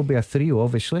think it will be a 3,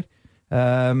 obviously.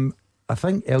 I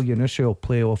think El Yunusi will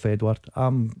play off Edward.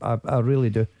 I really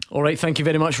do. Alright, thank you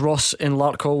very much, Ross in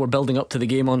Larkhall. We're building up to the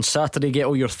game on Saturday. Get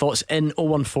all your thoughts in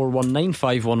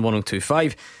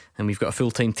 01419511025, and we've got a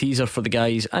full-time teaser for the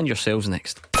guys and yourselves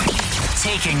next.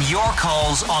 Taking your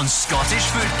calls on Scottish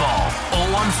football.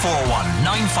 0141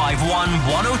 951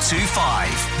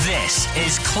 1025. This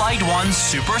is Clyde One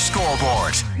Super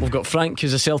Scoreboard. We've got Frank,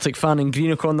 who's a Celtic fan in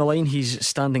Greenock, on the line. He's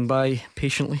standing by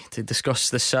patiently to discuss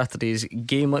this Saturday's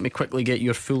game. Let me quickly get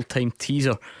your full-time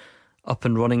teaser up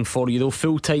and running for you, though.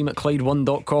 Fulltime at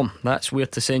Clyde1.com. That's where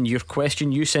to send your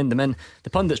question. You send them in,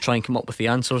 the pundits try and come up with the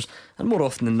answers, and more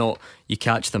often than not you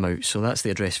catch them out. So that's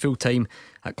the address, fulltime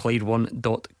at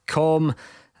Clyde1.com.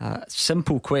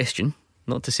 Simple question,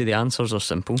 not to say the answers are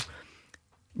simple.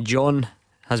 John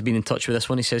has been in touch with this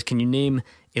one. He says, can you name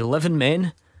 11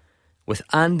 men with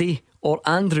Andy or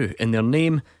Andrew in their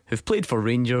name who've played for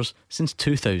Rangers since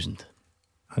 2000?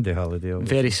 Andy Halliday,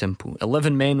 obviously. Very simple.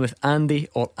 11 men with Andy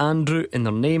or Andrew in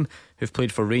their name who've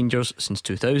played for Rangers since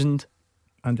 2000.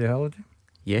 Andy Halliday?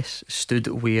 Yes, stood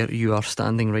where you are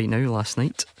standing right now last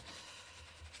night.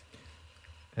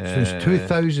 Since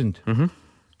 2000. Mm-hmm.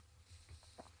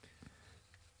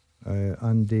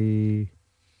 Andy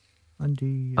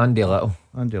Little.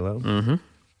 Andy Little. Mm-hmm.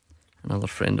 Another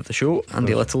friend of the show,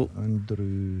 Andy Little.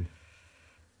 Andrew.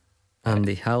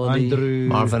 Andy Halliday. Andrew.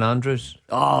 Marvin Andrews.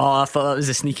 Oh, I thought that was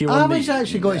a sneaky one. I was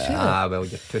actually going to say that. Well,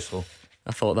 you're too slow.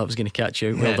 I thought that was going to catch you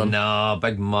out. Well done. No,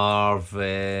 Big Marv.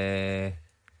 Was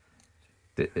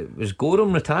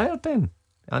Gorham retired then?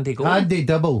 Andy Gorham? Andy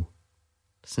Double.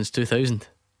 Since 2000.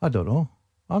 I don't know.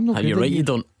 I'm not. You're right, you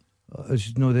don't.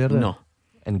 Is no there then? No.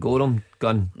 And Gorham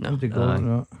gone. No. Andy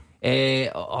Gorham,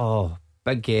 no.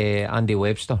 Big Andy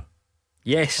Webster.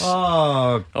 Yes.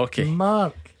 Oh, okay.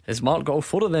 Mark. Has Mark got all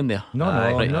four of them there? No,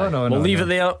 Right. no. We'll leave it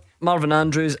there. Marvin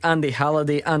Andrews, Andy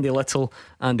Halliday, Andy Little,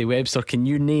 Andy Webster. Can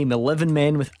you name 11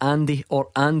 men with Andy or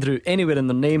Andrew anywhere in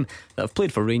their name that have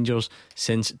played for Rangers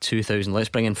since 2000? Let's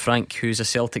bring in Frank, who's a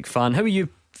Celtic fan. How are you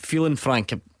feeling,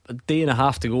 Frank? A day and a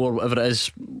half to go or whatever it is.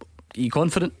 Are you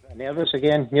confident? Nervous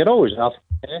again. You're always up.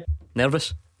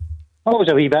 Nervous? Always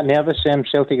a wee bit nervous.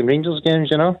 Celtic and Rangers games,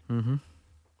 you know. Mm-hmm.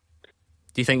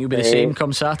 Do you think you'll be the same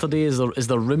come Saturday? Is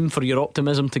there room for your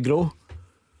optimism to grow?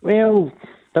 Well,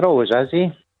 there always is, eh?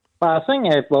 But I think,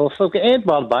 if we've got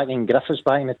Edward back and Griffiths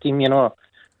back in the team, you know,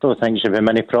 don't think there should be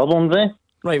many problems, eh?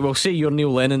 Right, well, say you're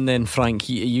Neil Lennon then, Frank.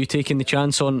 Are you taking the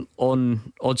chance on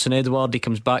Odsonne Edouard? He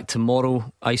comes back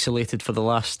tomorrow, isolated for the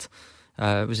last,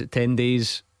 was it 10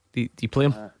 days? Do you play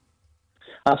him?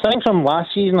 I think from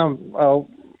last season,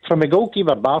 from a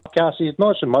goalkeeper, Barkas, he's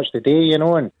not so much today, you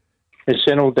know, and his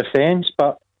central defence,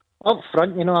 but up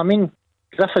front, you know, I mean,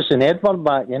 Griffiths and Edward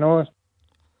back, you know,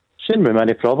 shouldn't be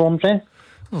many problems, eh?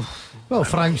 Well,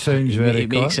 Frank sounds very He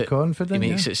confident.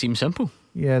 makes it seem simple.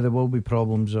 Yeah, there will be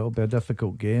problems. It'll be a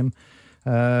difficult game.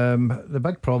 The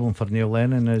big problem for Neil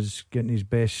Lennon is getting his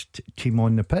best team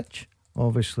on the pitch.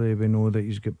 Obviously, we know that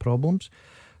he's got problems.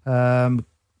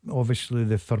 Obviously,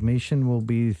 the formation will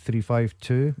be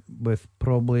 3-5-2 with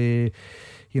probably,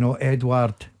 you know,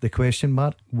 Edward, the question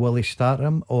mark. Will he start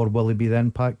him or will he be the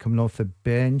impact coming off the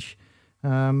bench?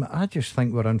 I just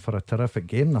think we're in for a terrific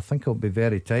game. I think it'll be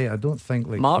very tight. I don't think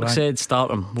Mark said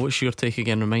start him. What's your take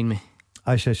again? Remind me.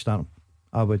 I said start him.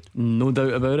 I would. No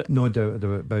doubt about it. No doubt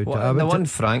about it. The one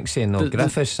Frank saying though,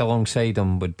 Griffiths alongside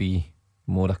him would be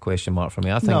more a question mark for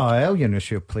me. I think. No,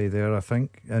 Elyounoussi will play there, I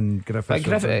think, and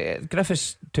Griffiths.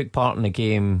 Griffiths took part in the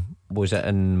game. Was it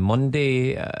on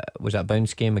Monday? Was it a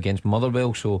bounce game against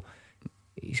Motherwell? So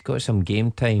he's got some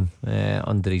game time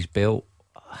under his belt.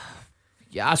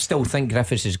 Yeah, I still think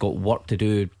Griffiths has got work to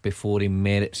do before he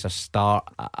merits a start.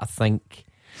 I think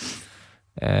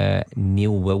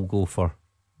Neil will go for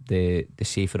the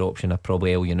safer option of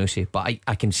probably Elyounoussi. But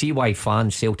I can see why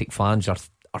Celtic fans are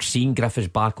seeing Griffiths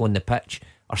back on the pitch,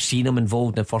 are seeing him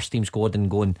involved in the first team squad and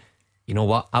going, you know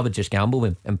what, I would just gamble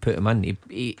with him and put him in.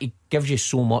 He gives you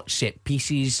so much set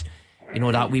pieces, you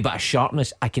know, that wee bit of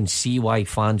sharpness. I can see why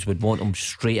fans would want him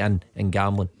straight in and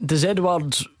gambling. Does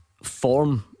Edward's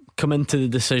form come into the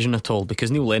decision at all?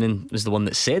 Because Neil Lennon was the one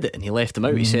that said it and he left him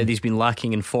out. He said he's been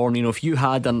lacking in form. You know, if you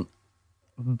had an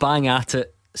bang at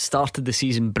it, started the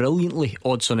season brilliantly,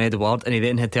 Odsonne Edouard, and he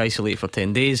then had to isolate for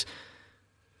 10 days,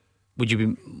 would you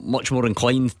be much more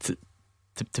inclined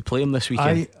to play him this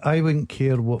weekend? I wouldn't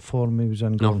care what form he was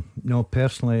in. No,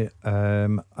 personally,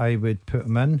 I would put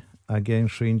him in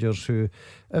against Rangers, who,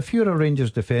 if you're a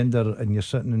Rangers defender and you're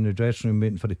sitting in the dressing room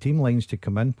waiting for the team lines to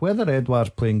come in, whether Edouard's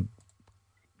playing,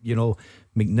 you know,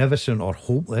 magnificent or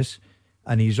hopeless,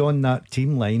 and he's on that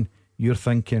team line, you're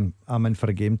thinking, I'm in for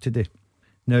a game today.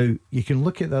 Now, you can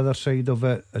look at the other side of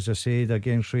it. As I said,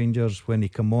 against Rangers, when he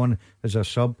come on as a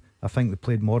sub, I think they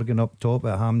played Morgan up top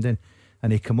at Hampden,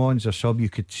 and he come on as a sub, you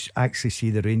could actually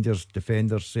see the Rangers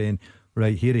defenders saying,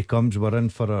 right, here he comes, we're in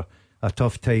for a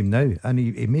tough time now. And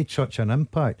he made such an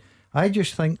impact. I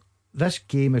just think this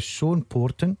game is so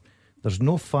important. There's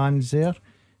no fans there.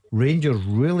 Rangers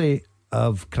really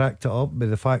have cracked it up by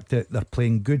the fact that they're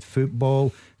playing good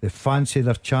football. They fancy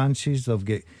their chances. They've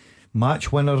got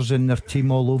match winners in their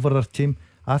team, all over their team.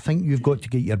 I think you've got to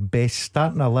get your best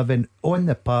starting 11 on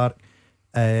the park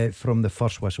from the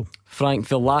first whistle. Frank,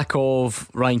 the lack of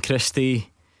Ryan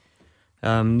Christie,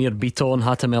 Nir Bitton,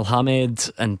 Hatem El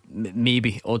Hamed, and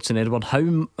maybe Odsonne Edouard,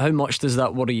 how much does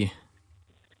that worry you?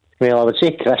 Well, I would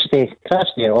say Christie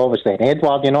obviously, and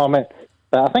Edouard, you know what I mean?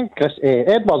 But I think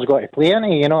Edward's got to play, ain't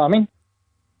he? You know what I mean?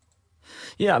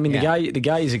 Yeah, I mean, the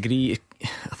guys agree.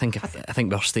 I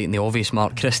think we're stating the obvious,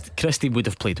 Mark. Christie would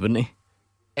have played, wouldn't he?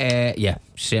 Yeah,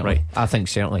 certainly. Right. I think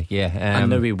certainly, yeah. And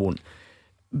now he won't.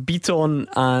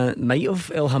 Bitton might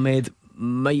have, El Hamed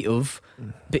might have,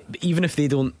 but even if they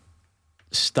don't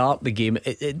start the game,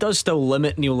 it does still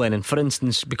limit Neil Lennon. For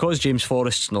instance, because James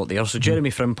Forrest's not there, so Jeremy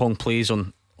Frimpong plays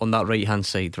on that right hand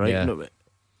side, right? Yeah. No,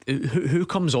 who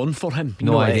comes on for him?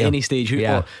 No idea. At any stage,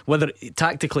 Yeah. or whether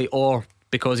tactically or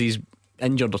because he's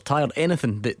injured or tired,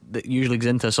 anything that usually goes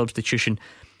into a substitution.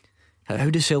 How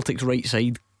does Celtic's right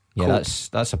side Yeah, cope?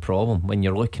 that's a problem when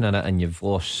you're looking at it and you've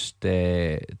lost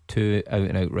two out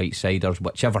and out right siders.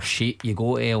 Whichever shape you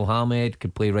go to, El Hamed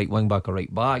could play right wing back or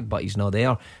right back, but he's not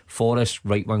there. Forrest,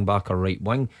 right wing back or right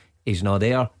wing, he's not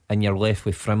there, and you're left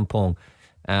with Frimpong.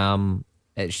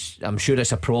 I'm sure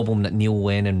it's a problem that Neil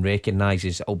Lennon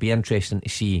recognises. It'll be interesting to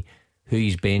see who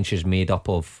his bench is made up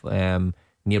of.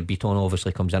 Nir Bitton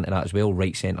obviously comes into that as well.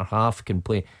 Right centre half can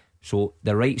play. So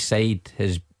the right side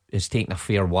has taken a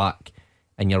fair whack,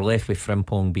 and you're left with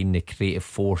Frimpong being the creative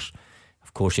force.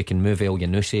 Of course, you can move El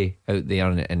Yunusi out there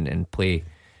and play,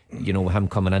 you know, with him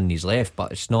coming in his left,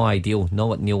 but it's not ideal. Not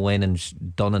what Neil Lennon's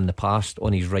done in the past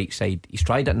on his right side. He's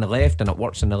tried it in the left and it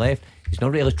works in the left. He's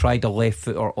not really tried a left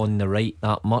footer on the right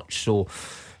that much, so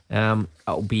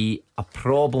it'll be a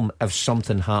problem if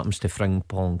something happens to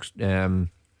Frimpong,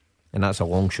 and that's a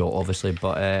long shot obviously,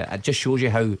 but it just shows you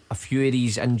how a few of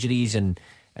these injuries and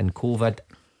COVID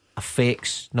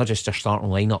affects not just your starting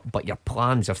lineup but your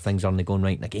plans if things aren't going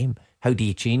right in the game. How do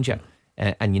you change it?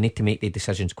 And you need to make the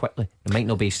decisions quickly. It might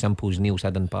not be as simple as Neil's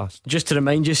had in the past. Just to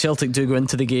remind you, Celtic do go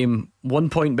into the game 1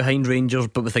 point behind Rangers,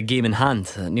 but with a game in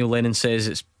hand. Neil Lennon says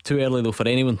it's too early though for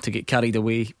anyone to get carried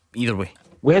away either way.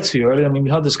 Way too early. I mean, we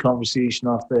had this conversation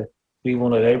after we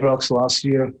won at Ibrox last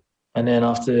year, and then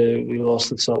after we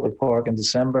lost at Salt Lake Park in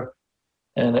December,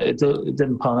 and it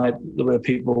didn't pan out the way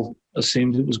people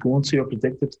assumed it was going to or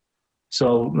predicted.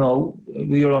 So no,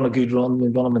 we are on a good run. We're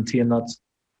going to maintain that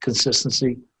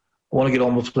consistency. I want to get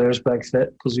on with players back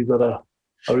fit because we've got a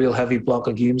real heavy block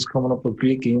of games coming up with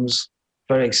great games,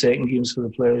 very exciting games for the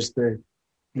players to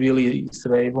really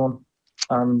thrive on.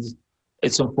 And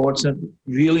it's unfortunate,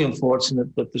 really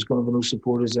unfortunate, that there's going to be no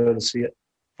supporters there to see it.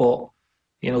 But,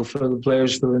 you know, for the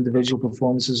players, for the individual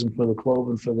performances and for the club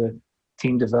and for the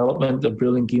team development, they're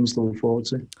brilliant games to look forward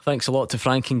to. Thanks a lot to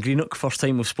Frank in Greenock. First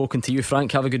time we've spoken to you,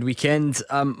 Frank. Have a good weekend.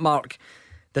 Mark,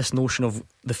 this notion of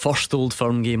the first Old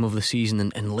Firm game of the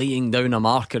season and laying down a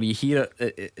marker, you hear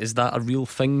it, is that a real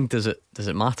thing? Does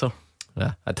it matter?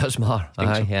 Yeah, it does matter.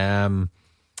 I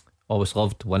always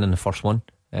loved winning the first one,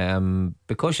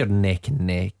 because you're neck and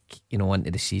neck, you know,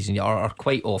 into the season. Or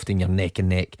quite often you're neck and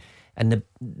neck, and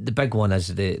the big one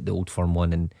is the Old Firm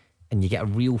one, and you get a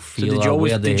real feel. So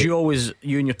did you always,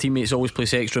 you and your teammates always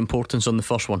place extra importance on the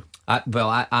first one? I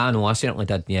know I certainly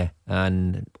did, yeah.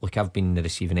 And look, I've been the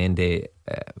receiving end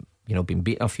of, been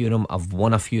beaten a few of them, I've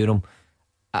won a few of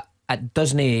them. It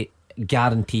doesn't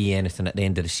guarantee anything at the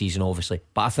end of the season, obviously,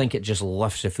 but I think it just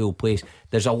lifts the full place.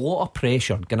 There's a lot of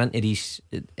pressure going into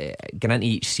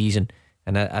each season,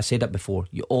 and I said it before,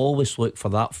 you always look for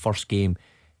that first game.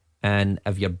 And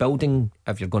if you're going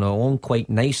along quite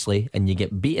nicely and you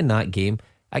get beaten that game,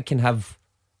 it can have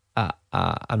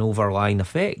an overlying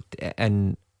effect.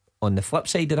 And on the flip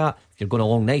side of that, if you're going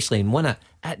along nicely and win it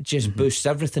just boosts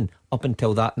everything up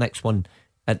until that next one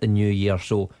at the new year.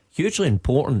 So hugely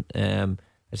important. I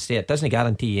say it doesn't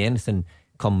guarantee you anything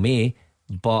come May,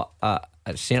 but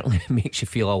it certainly makes you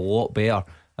feel a lot better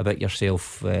about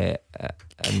yourself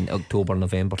in October,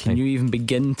 November time. Can you even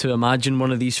begin to imagine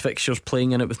one of these fixtures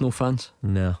playing in it with no fans?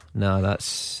 No,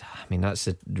 that's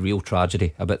the real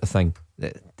tragedy about the thing.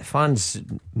 The fans,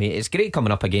 mate, it's great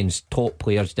coming up against top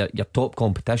players, your top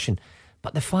competition,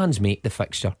 but the fans make the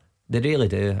fixture. They really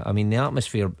do. I mean, the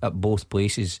atmosphere at both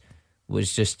places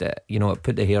was just, it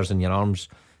put the hairs on your arms,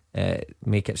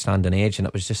 make it stand on edge, and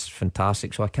it was just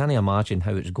fantastic. So I can't imagine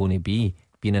how it's going to be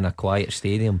being in a quiet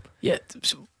stadium. Yeah,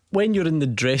 so when you're in the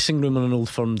dressing room on an Old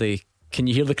Firm day, can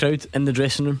you hear the crowd in the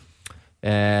dressing room?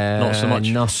 Not so much.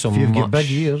 Not so If you've much. got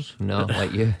big ears. No,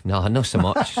 like you. No, not so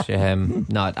much.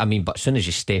 No, I mean, but as soon as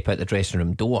you step out the dressing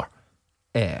room door,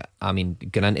 I mean,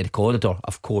 going into the corridor,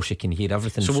 of course you can hear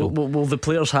everything. So will the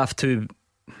players have to?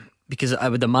 Because I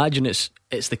would imagine it's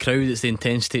the crowd, it's the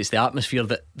intensity, it's the atmosphere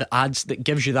that adds, that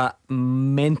gives you that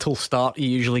mental start you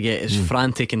usually get. It's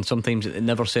frantic and sometimes it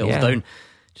never settles down.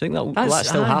 Do you think will that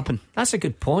still happen? That's a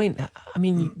good point. I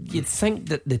mean, you'd think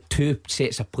that the two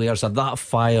sets of players are that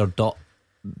fired up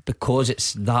because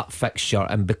it's that fixture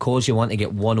and because you want to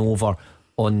get one over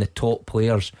on the top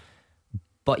players.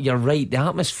 But you're right, the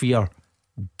atmosphere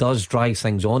does drive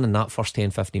things on in that first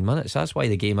 10-15 minutes. That's why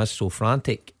the game is so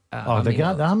frantic.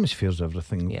 The atmosphere's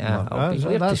everything. Yeah,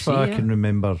 that's what I can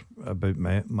remember about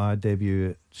my debut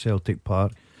at Celtic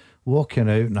Park. Walking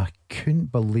out, and I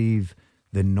couldn't believe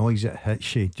the noise it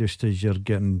hits you just as you're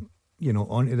getting,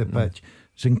 onto the pitch.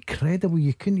 It's incredible.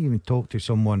 You couldn't even talk to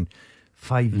someone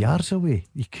 5 yards away.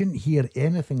 You couldn't hear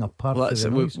anything apart from the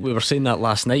noise. We were saying that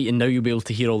last night, and now you'll be able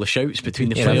to hear all the shouts between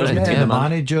the players and between the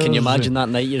managers. Can you imagine that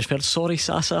night? You just heard, "Sorry,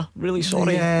 Sasa, really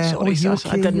sorry, sorry, Sasa.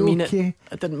 Okay? I didn't mean it.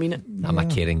 I didn't mean it." I'm a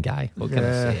caring guy. What can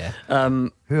I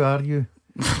say? Who are you?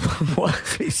 What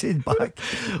he said back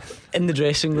in the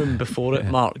dressing room before it,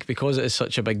 Mark, because it is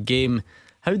such a big game.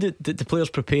 How did the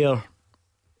players prepare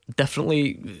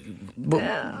differently?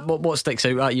 What sticks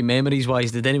out at you memories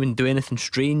wise? Did anyone do anything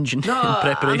strange in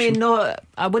preparation? I mean, no,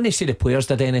 I wouldn't say the players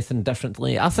did anything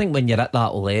differently. I think when you're at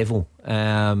that level,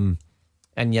 and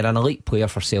you're an elite player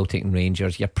for Celtic and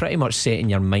Rangers, you're pretty much setting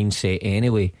your mindset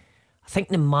anyway. I think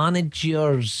the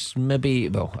managers maybe,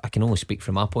 well, I can only speak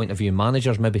from my point of view,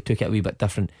 managers maybe took it a wee bit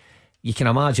different. You can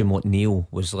imagine what Neil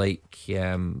was like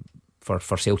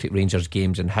for Celtic Rangers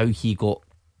games and how he got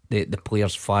the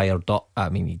players fired up. I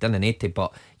mean, he didn't need to,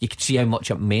 but you could see how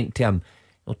much it meant to him.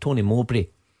 Tony Mowbray,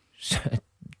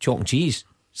 chalk and cheese,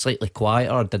 slightly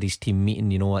quieter, did his team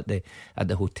meeting, at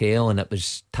the hotel, and it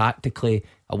was tactically,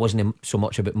 it wasn't so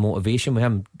much about motivation with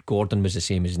him. Gordon was the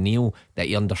same as Neil, that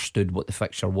he understood what the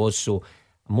fixture was. So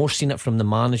I'm more seeing it from the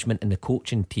management and the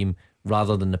coaching team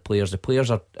rather than the players. The players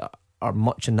are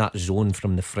much in that zone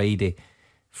from the Friday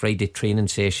training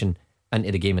session into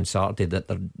the game on Saturday, that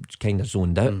they're kind of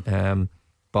zoned out.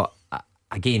 But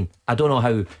again, I don't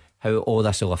know how all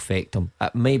this will affect them.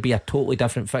 It may be a totally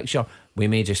different fixture. We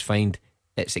may just find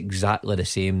it's exactly the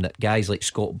same, that guys like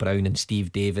Scott Brown and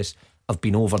Steve Davis have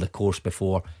been over the course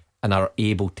before and are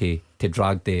able to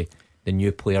drag the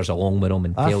new players along with them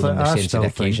and tell them the sense of the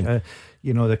occasion.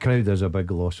 The crowd is a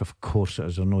big loss, of course it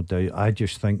is, there's no doubt. I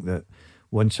just think that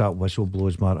once that whistle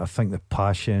blows, Mark, I think the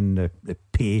passion, the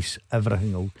pace,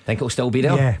 everything will. Think it'll still be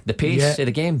there? Yeah, the pace of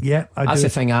the game? Yeah, that's the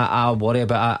thing I worry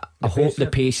about. I hope the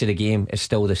pace of the game is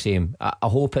still the same. I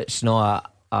hope it's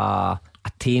not a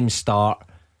tame start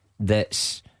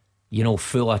that's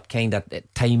full of kind of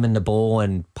timing the ball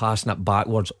and passing it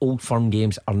backwards. Old Firm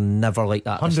games are never like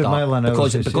that 100 mile an hour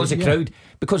because the crowd,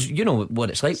 because you know what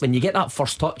it's like when you get that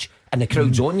first touch and the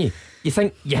crowd's on you. You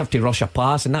think you have to rush a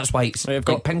pass, and that's why it's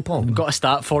like ping pong. I've got a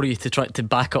stat for you to try to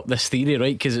back up this theory,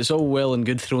 right? Because it's all well and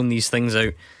good throwing these things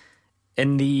out.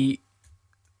 In the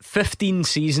 15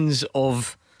 seasons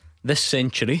of this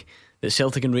century that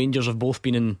Celtic and Rangers have both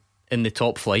been in the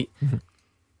top flight,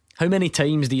 how many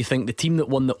times do you think the team that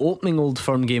won the opening Old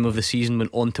Firm game of the season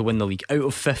went on to win the league? Out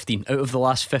of 15, out of the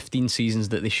last 15 seasons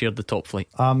that they shared the top flight.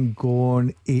 I'm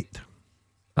going 8.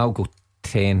 I'll go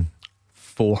 10.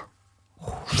 4.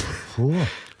 4.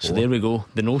 So there we go.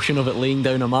 The notion of it laying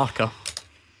down a marker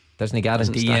doesn't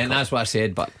guarantee. Yeah, and that's what I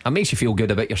said, but it makes you feel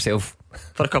good about yourself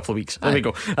for a couple of weeks. There we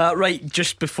go. Right,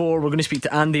 just before we're going to speak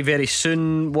to Andy very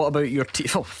soon. What about your team?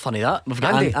 Oh, funny that we've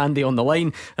got Andy on the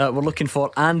line. We're looking for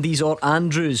Andys or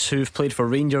Andrews who've played for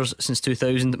Rangers since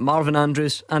 2000. Marvin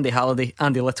Andrews, Andy Halliday,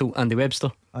 Andy Little, Andy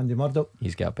Webster, Andy Murdoch.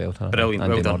 He's got a belt. Brilliant,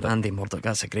 Andy well done, Murdoch. Andy Murdoch.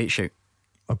 That's a great shout.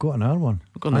 I've got another one.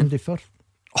 Andy Firth.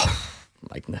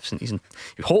 Magnificent. He's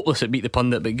hopeless at Beat the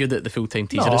Pundit, but good at the full-time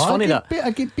teaser. No, it's funny I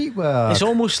get beat with it's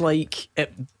almost like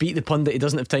at Beat the Pundit he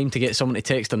doesn't have time to get someone to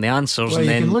text him the answers. Well, and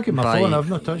you then can look at my phone. I've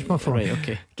not touched my phone. Right,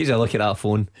 okay. Gives a look at that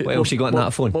phone. What else you got in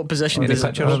that phone? What position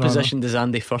does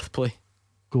Andy Firth play?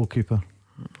 Goalkeeper.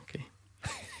 Okay.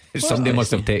 Somebody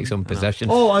must have texted him position.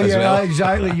 Oh yeah,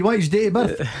 exactly. You want his date of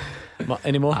birth?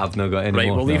 Any more? I've not got any more.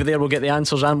 Right, we'll leave it there. We'll get the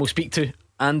answers and we'll speak to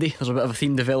Andy. There's a bit of a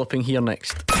theme developing here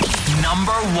next.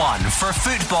 Number one for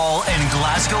football in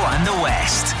Glasgow and the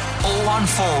West.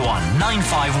 0141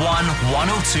 951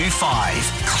 1025.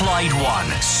 Clyde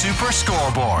One Super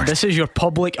Scoreboard. This is your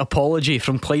public apology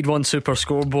from Clyde One Super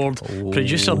Scoreboard.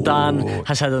 Producer Dan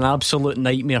has had an absolute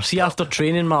nightmare. See, after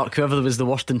training, Mark, whoever was the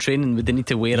worst in training would need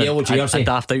to wear yellow jersey. A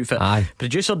daft outfit. Aye.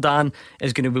 Producer Dan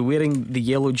is going to be wearing the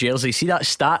yellow jersey. See that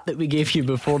stat that we gave you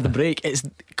before the break?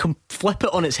 Flip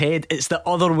it on its head. It's the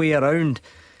other way around.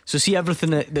 So see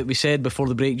everything that we said before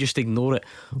the break, just ignore it.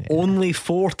 Only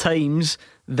 4 times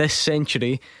this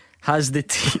century has the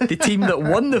team that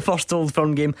won the first Old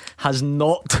Firm game has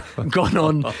not gone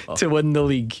on to win the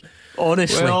league.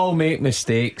 Honestly, we all make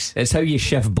mistakes. It's how you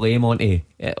shift blame onto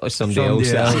somebody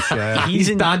else. Yeah. He's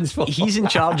in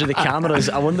charge of the cameras.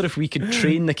 I wonder if we could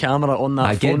train the camera on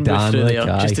that phone booth through there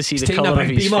just to see the colour of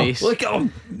his face. Look at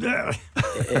him.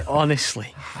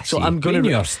 Honestly, so I'm going to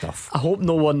your stuff. I hope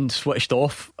no one switched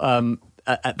off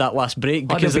at that last break,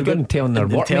 because they're going to tell their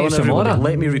work mates everybody.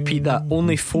 Let me repeat that.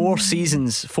 Only 4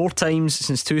 seasons, 4 times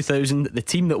since 2000, the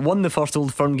team that won the first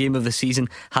Old Firm game of the season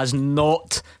has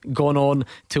not gone on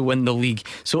to win the league.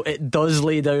 So it does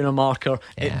lay down a marker.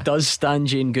 It does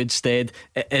stand you in good stead.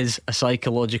 It is a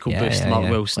psychological boost, Mark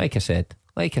Wilson. Like I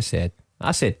said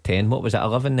I said 10. What was it,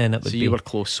 11 then? It would so be. You were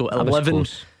close. So 11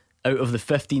 out of the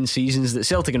 15 seasons that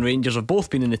Celtic and Rangers have both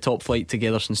been in the top flight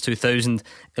together since 2000,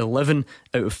 11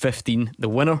 out of 15, the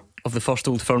winner of the first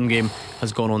Old Firm game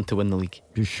has gone on to win the league.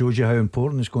 Just shows you how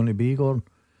important it's going to be, Gordon.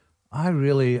 I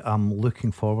really am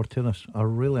looking forward to this. I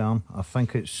really am. I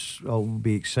think it'll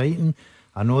be exciting.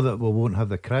 I know that we won't have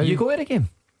the crowd. You go to the game?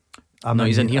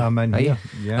 He's in here. I'm in here.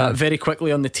 Yeah. Very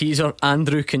quickly on the teaser,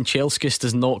 Andrew Kanchelskis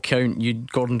does not count. You,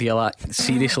 Gordon Dialak,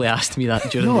 seriously asked me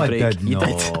that during the break. You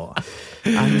did.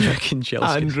 Andrew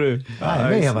Kanchelskis. Andrew. I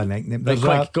may have a nickname.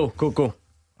 Right, quick, go.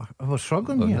 I was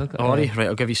struggling here. Right,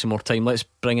 I'll give you some more time. Let's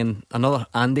bring in another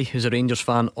Andy, who's a Rangers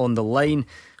fan, on the line.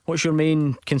 What's your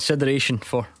main consideration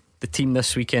for the team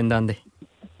this weekend, Andy?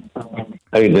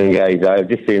 How you doing, guys? I'm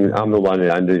just saying I'm the one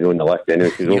that Andrew's on the list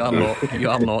anyway. You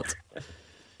are not.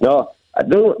 No, I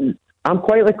don't. I'm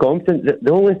quietly confident.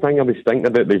 The only thing I was thinking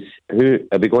about was who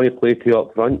are we going to play 2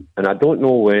 up front, and I don't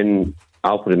know when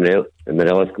Alfred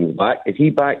Morelos comes back. Is he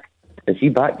back? Is he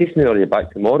back just now, or is he back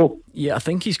tomorrow? Yeah, I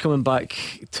think he's coming back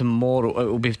tomorrow. It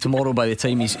will be tomorrow by the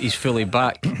time he's fully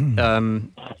back.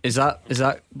 Is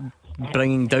that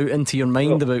bringing doubt into your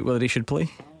mind about whether he should play?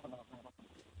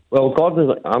 Well,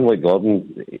 I'm like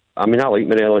Gordon. I mean, I like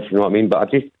Morelos, you know what I mean,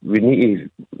 but we need to.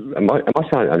 It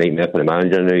must have a nightmare for the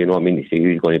manager now, you know what I mean, to see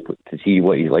who's going to see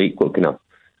what he's like, what kind of,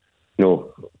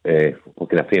 what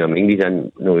kind of frame of mind he's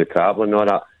in, the travelling and all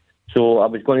that. So I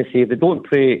was going to say, if they don't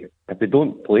play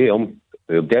him,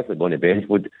 they'll definitely go on the bench.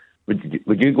 Would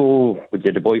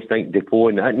the boys think Defoe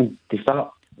and Hinton to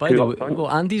start? By the way,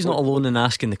 well, Andy's not alone in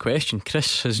asking the question.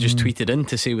 Chris has just tweeted in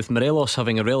to say, with Morelos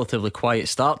having a relatively quiet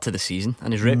start to the season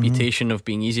and his reputation of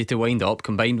being easy to wind up,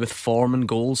 combined with form and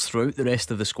goals throughout the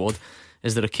rest of the squad,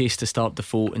 is there a case to start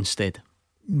Defoe instead?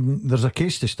 There's a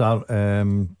case to start,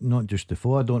 not just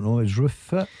Defoe. I don't know, is Roof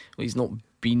fit? Well, he's not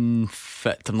been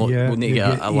fit. I'm not going to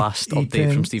get a last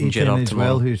update from Stephen Gerrard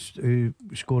tomorrow. Who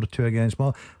scored 2 against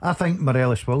Mull. I think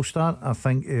Morelos will start. I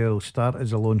think he'll start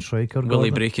as a lone striker. Will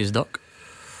he break his duck?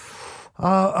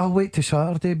 I'll wait till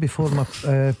Saturday before my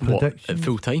prediction. What, at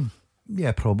full time?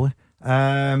 Yeah, probably.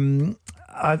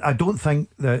 I don't think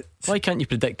that. Why can't you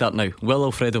predict that now? Will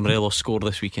Alfredo Morelos score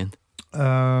this weekend?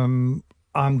 I'm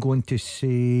going to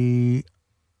say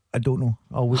I don't know.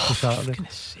 I'll wait till Saturday. For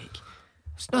goodness sake.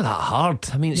 It's not that hard.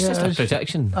 I mean, it's just a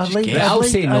prediction. I'll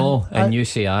say no, and you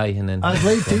say aye, and then I'd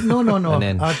like to. No. And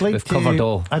then I'd like we've to. covered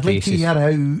all I'd like to bases. hear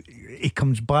how he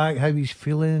comes back, how he's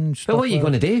feeling. But what are you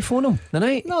going to do? Phone him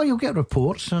tonight? No, you'll get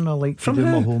reports, and I like to From do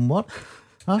who? my homework.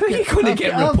 Who are you going to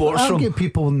get reports I'll from? get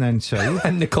people on the inside.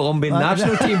 In the Colombian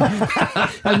national team.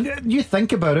 And you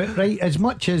think about it, right? As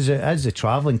much as it is the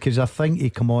travelling, because I think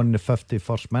he come on the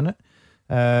 51st minute.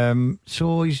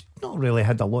 So he's not really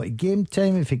had a lot of game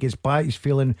time. If he gets back, he's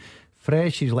feeling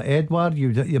fresh. He's like Edward.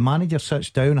 Your manager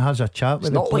sits down, has a chat with It's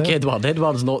the not player. like Edward.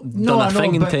 Edward's not done a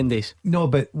thing in 10 days. No,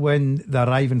 but when they're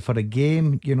arriving for a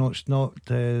game, it's not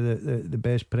the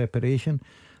best preparation.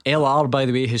 LR, by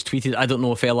the way, has tweeted, I don't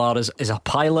know if LR is a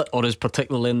pilot or is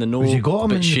particularly in the know, Has he got him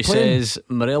but in she the plane? says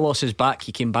Morelos is back.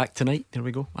 He came back tonight. There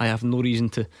we go. I have no reason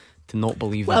to not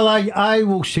believe Well, that. I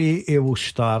will say he will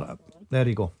start. There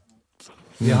you go.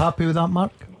 You happy with that,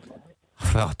 Mark?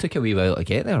 Well, it took a wee while to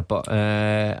get there, but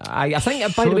I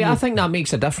think, by the way, I think that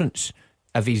makes a difference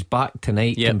if he's back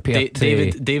tonight Yeah, compared to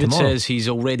David tomorrow. says he's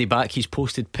already back. He's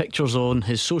posted pictures on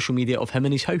his social media of him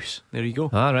in his house. There you go.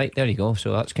 All right, there you go.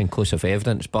 So that's conclusive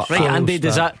evidence. But Right, Andy,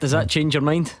 does that change your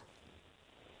mind?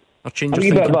 Or change I your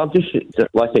mean, thinking? but I'm just,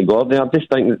 like I Gordon, I'm just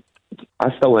thinking,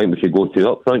 I still think we should go 2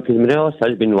 up front, because Morelos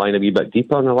has been lying a wee bit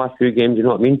deeper in the last few games, you know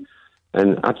what I mean?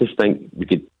 And I just think we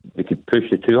could push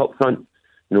the 2 up front,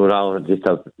 you know, rather than just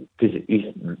have, because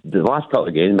the last couple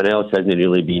of games, Morelos hasn't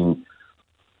really been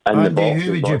in the Andy, box.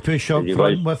 who would you push up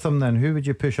front with him then? Who would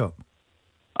you push up?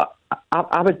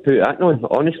 I would put that on,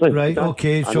 honestly. Right,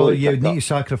 okay, I so know you it's need to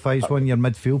sacrifice one of your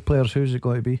midfield players. Who's it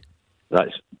going to be?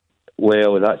 That's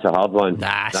a hard one.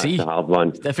 That's a hard one.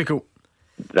 It's difficult.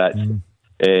 That's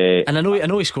and I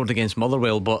know he scored against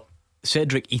Motherwell, but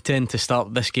Cedric Itten to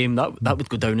start this game, that would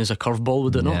go down as a curveball,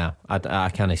 would it not? Yeah, I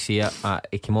can't see it.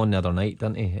 He came on the other night,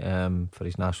 didn't he, for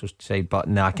his Nationals side? But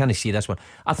no, I can't see this one.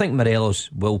 I think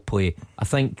Morelos will play. I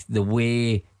think the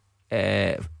way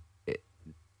he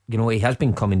has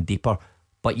been coming deeper,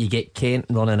 but you get Kent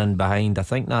running in behind. I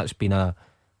think that's been a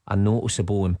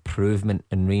noticeable improvement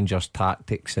in Rangers'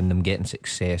 tactics and them getting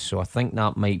success. So I think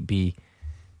that might be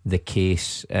the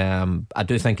case. I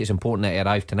do think it's important that he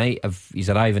arrive tonight. If he's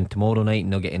arriving tomorrow night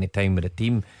and not get any time with the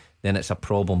team, then it's a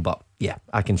problem. But yeah,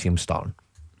 I can see him starting.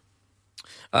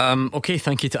 Okay,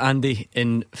 thank you to Andy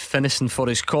in Finiston for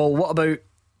his call. What about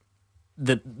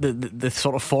the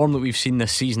sort of form that we've seen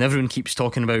this season? Everyone keeps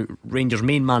talking about Rangers'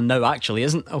 main man now actually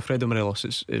isn't Alfredo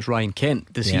Morelos, it's Ryan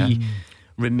Kent. Does he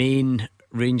remain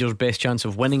Rangers' best chance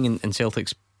of winning, and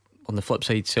Celtic's, on the flip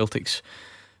side, Celtic's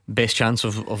best chance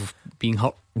of being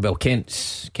hurt? Well,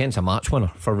 Kent's a match winner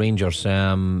for Rangers.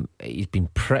 He's been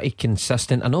pretty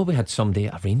consistent. I know we had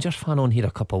a Rangers fan on here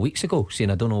a couple of weeks ago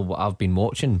saying I don't know what I've been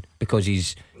watching, because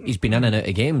he's been in and out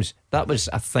of games. That was,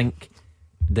 I think,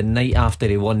 the night after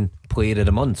he won Player of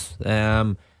the Month.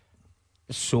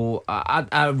 So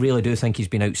I really do think he's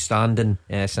been outstanding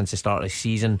since the start of the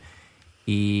season.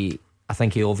 I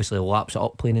think he obviously laps it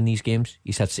up playing in these games.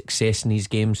 He's had success in these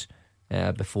games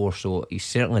before, so he's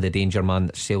certainly the danger man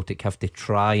that Celtic have to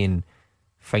try and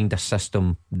find a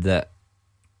system that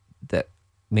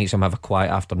makes him have a quiet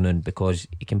afternoon, because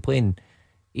he can play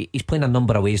he's playing a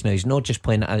number of ways now. He's not just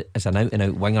playing as an out and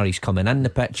out winger. He's coming in the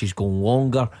pitch, he's going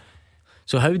longer.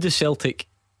 So how does Celtic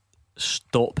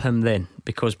stop him then?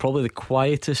 Because probably the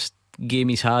quietest game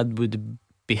he's had would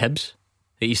be Hibs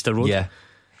at Easter Road. Yeah.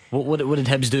 What did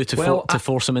Hibs do to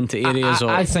force him into areas?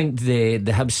 I think the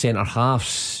Hibs centre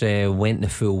halves went the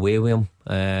full way with him,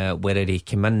 where he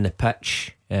came in the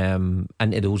pitch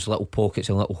into those little pockets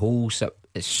and little holes that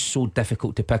it's so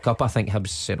difficult to pick up. I think Hibs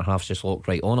centre halves just locked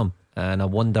right on him, and I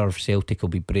wonder if Celtic will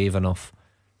be brave enough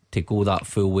to go that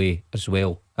full way as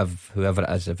well, of whoever it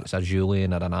is, if it's a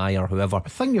Julian or an Eye or whoever. I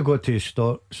think you've got to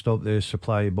stop the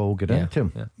supply ball get into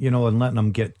him, and letting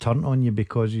him get turned on you,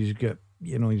 because he's got,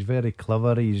 he's very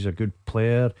clever, he's a good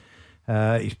player,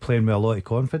 he's playing with a lot of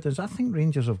confidence. I think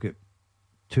Rangers have got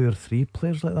 2 or 3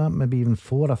 players like that, maybe even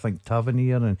 4. I think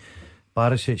Tavernier and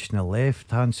Barisic on the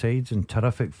left hand side's in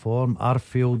terrific form.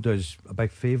 Arfield is a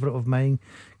big favourite of mine.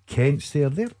 Kent's there.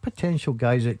 They're potential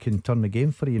guys that can turn the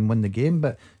game for you and win the game,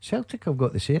 but Celtic have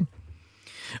got the same.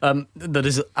 There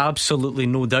is absolutely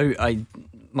no doubt. I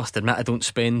must admit I don't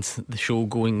spend the show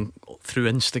going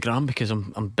through Instagram because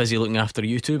I'm busy looking after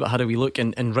YouTube. But I had a wee look,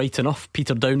 and right enough,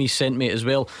 Peter Downey sent me it as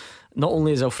well. Not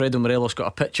only has Alfredo Morelos got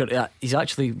a picture, he's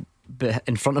actually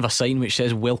in front of a sign which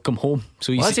says "Welcome Home."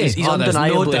 So he's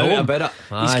undeniably no doubt home. about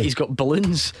it. He's got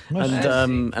balloons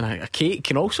and a cake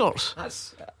and all sorts.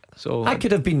 So that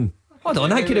could have been. Hold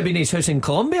on, that could have been his house in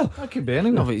Colombia. That could be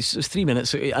anywhere. No, but it's 3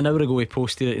 minutes. An hour ago he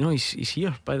posted it. He's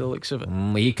here by the looks of it.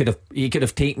 He could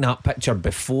have taken that picture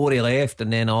before he left,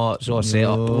 and then it's all set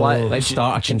up. Let's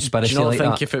start a conspiracy. Do you not like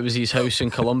think that? if it was his house in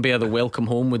Colombia, the welcome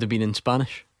home would have been in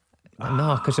Spanish?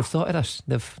 No, because they've thought of this.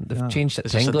 They've changed it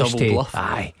Is to this English. a double bluff?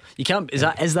 Aye. You can't. Is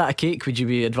that a cake? Would you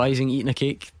be advising eating a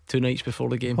cake 2 nights before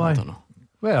the game? Why? I don't know.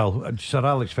 Well, Sir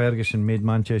Alex Ferguson made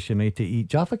Manchester United eat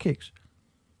Jaffa cakes.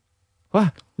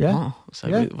 What? Yeah. What's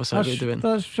that way doing?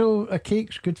 That's so a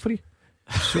cake's good for you.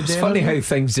 It's funny how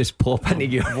things just pop into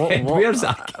your head. Where's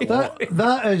that cake?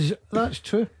 That's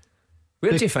true.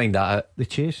 Where did you find that out? The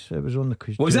Chase. It was on the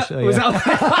quiz. Was that?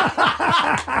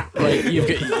 Right,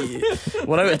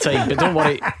 we're out of time, but don't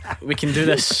worry, we can do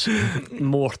this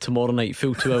more tomorrow night.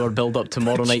 Full 2 hour build up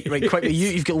tomorrow night. Right, quick,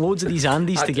 you've got loads of these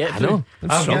Andys to get through.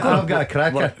 I've got a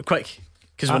cracker. Quick,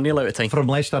 because we're nearly out of time. From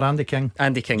Leicester, Andy King.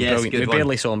 Yes, brilliant. We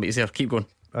barely saw him, but he's there. Keep going.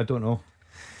 I don't know.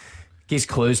 He's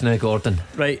clues now, Gordon.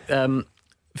 Right,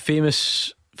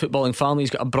 famous footballing family. He's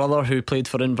got a brother who played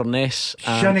for Inverness.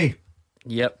 Shinny.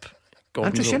 Yep.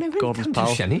 Gordon's Andrew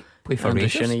pal. Shinnie play for Andrew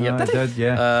Rangers. Shinnie, yeah. Did,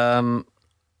 yeah.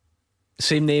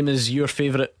 Same name as your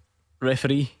favourite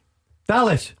referee,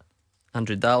 Dallas.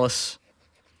 Andrew Dallas.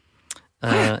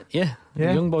 Yeah,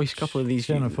 young boys, couple of these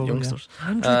youngsters.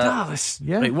 Andrew Dallas.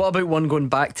 Yeah. Right, what about one going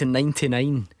back to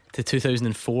 99 to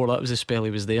 2004? That was the spell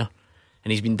he was there,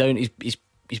 and he's been down.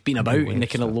 He's been about in the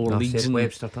kind of lower leagues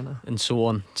and so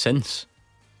on since.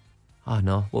 Oh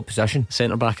no, what position?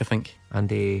 Centre back, I think.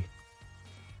 Andy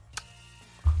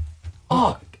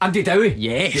Dowie.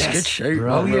 Yes, good shout.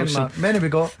 Brilliant, man. Many we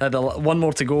got. Had one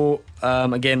more to go.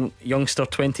 Again, youngster,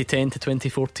 2010 to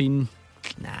 2014.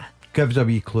 Nah. Give us a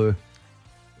wee clue.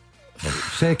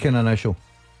 Second initial.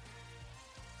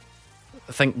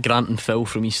 I think Grant and Phil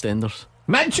from EastEnders.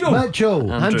 Mitchell.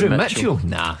 Andrew Mitchell.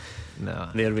 Nah.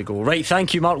 There we go. Right,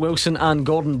 thank you, Mark Wilson and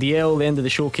Gordon Dalziel. The end of the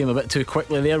show came a bit too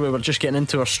quickly there. We were just getting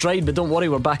into our stride, but don't worry,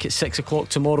 we're back at 6 o'clock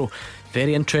tomorrow.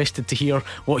 Very interested to hear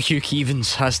what Hugh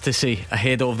Keevins has to say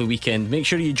ahead of the weekend. Make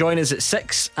sure you join us at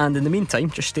 6, and in the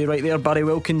meantime, just stay right there. Barry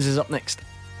Wilkins is up next.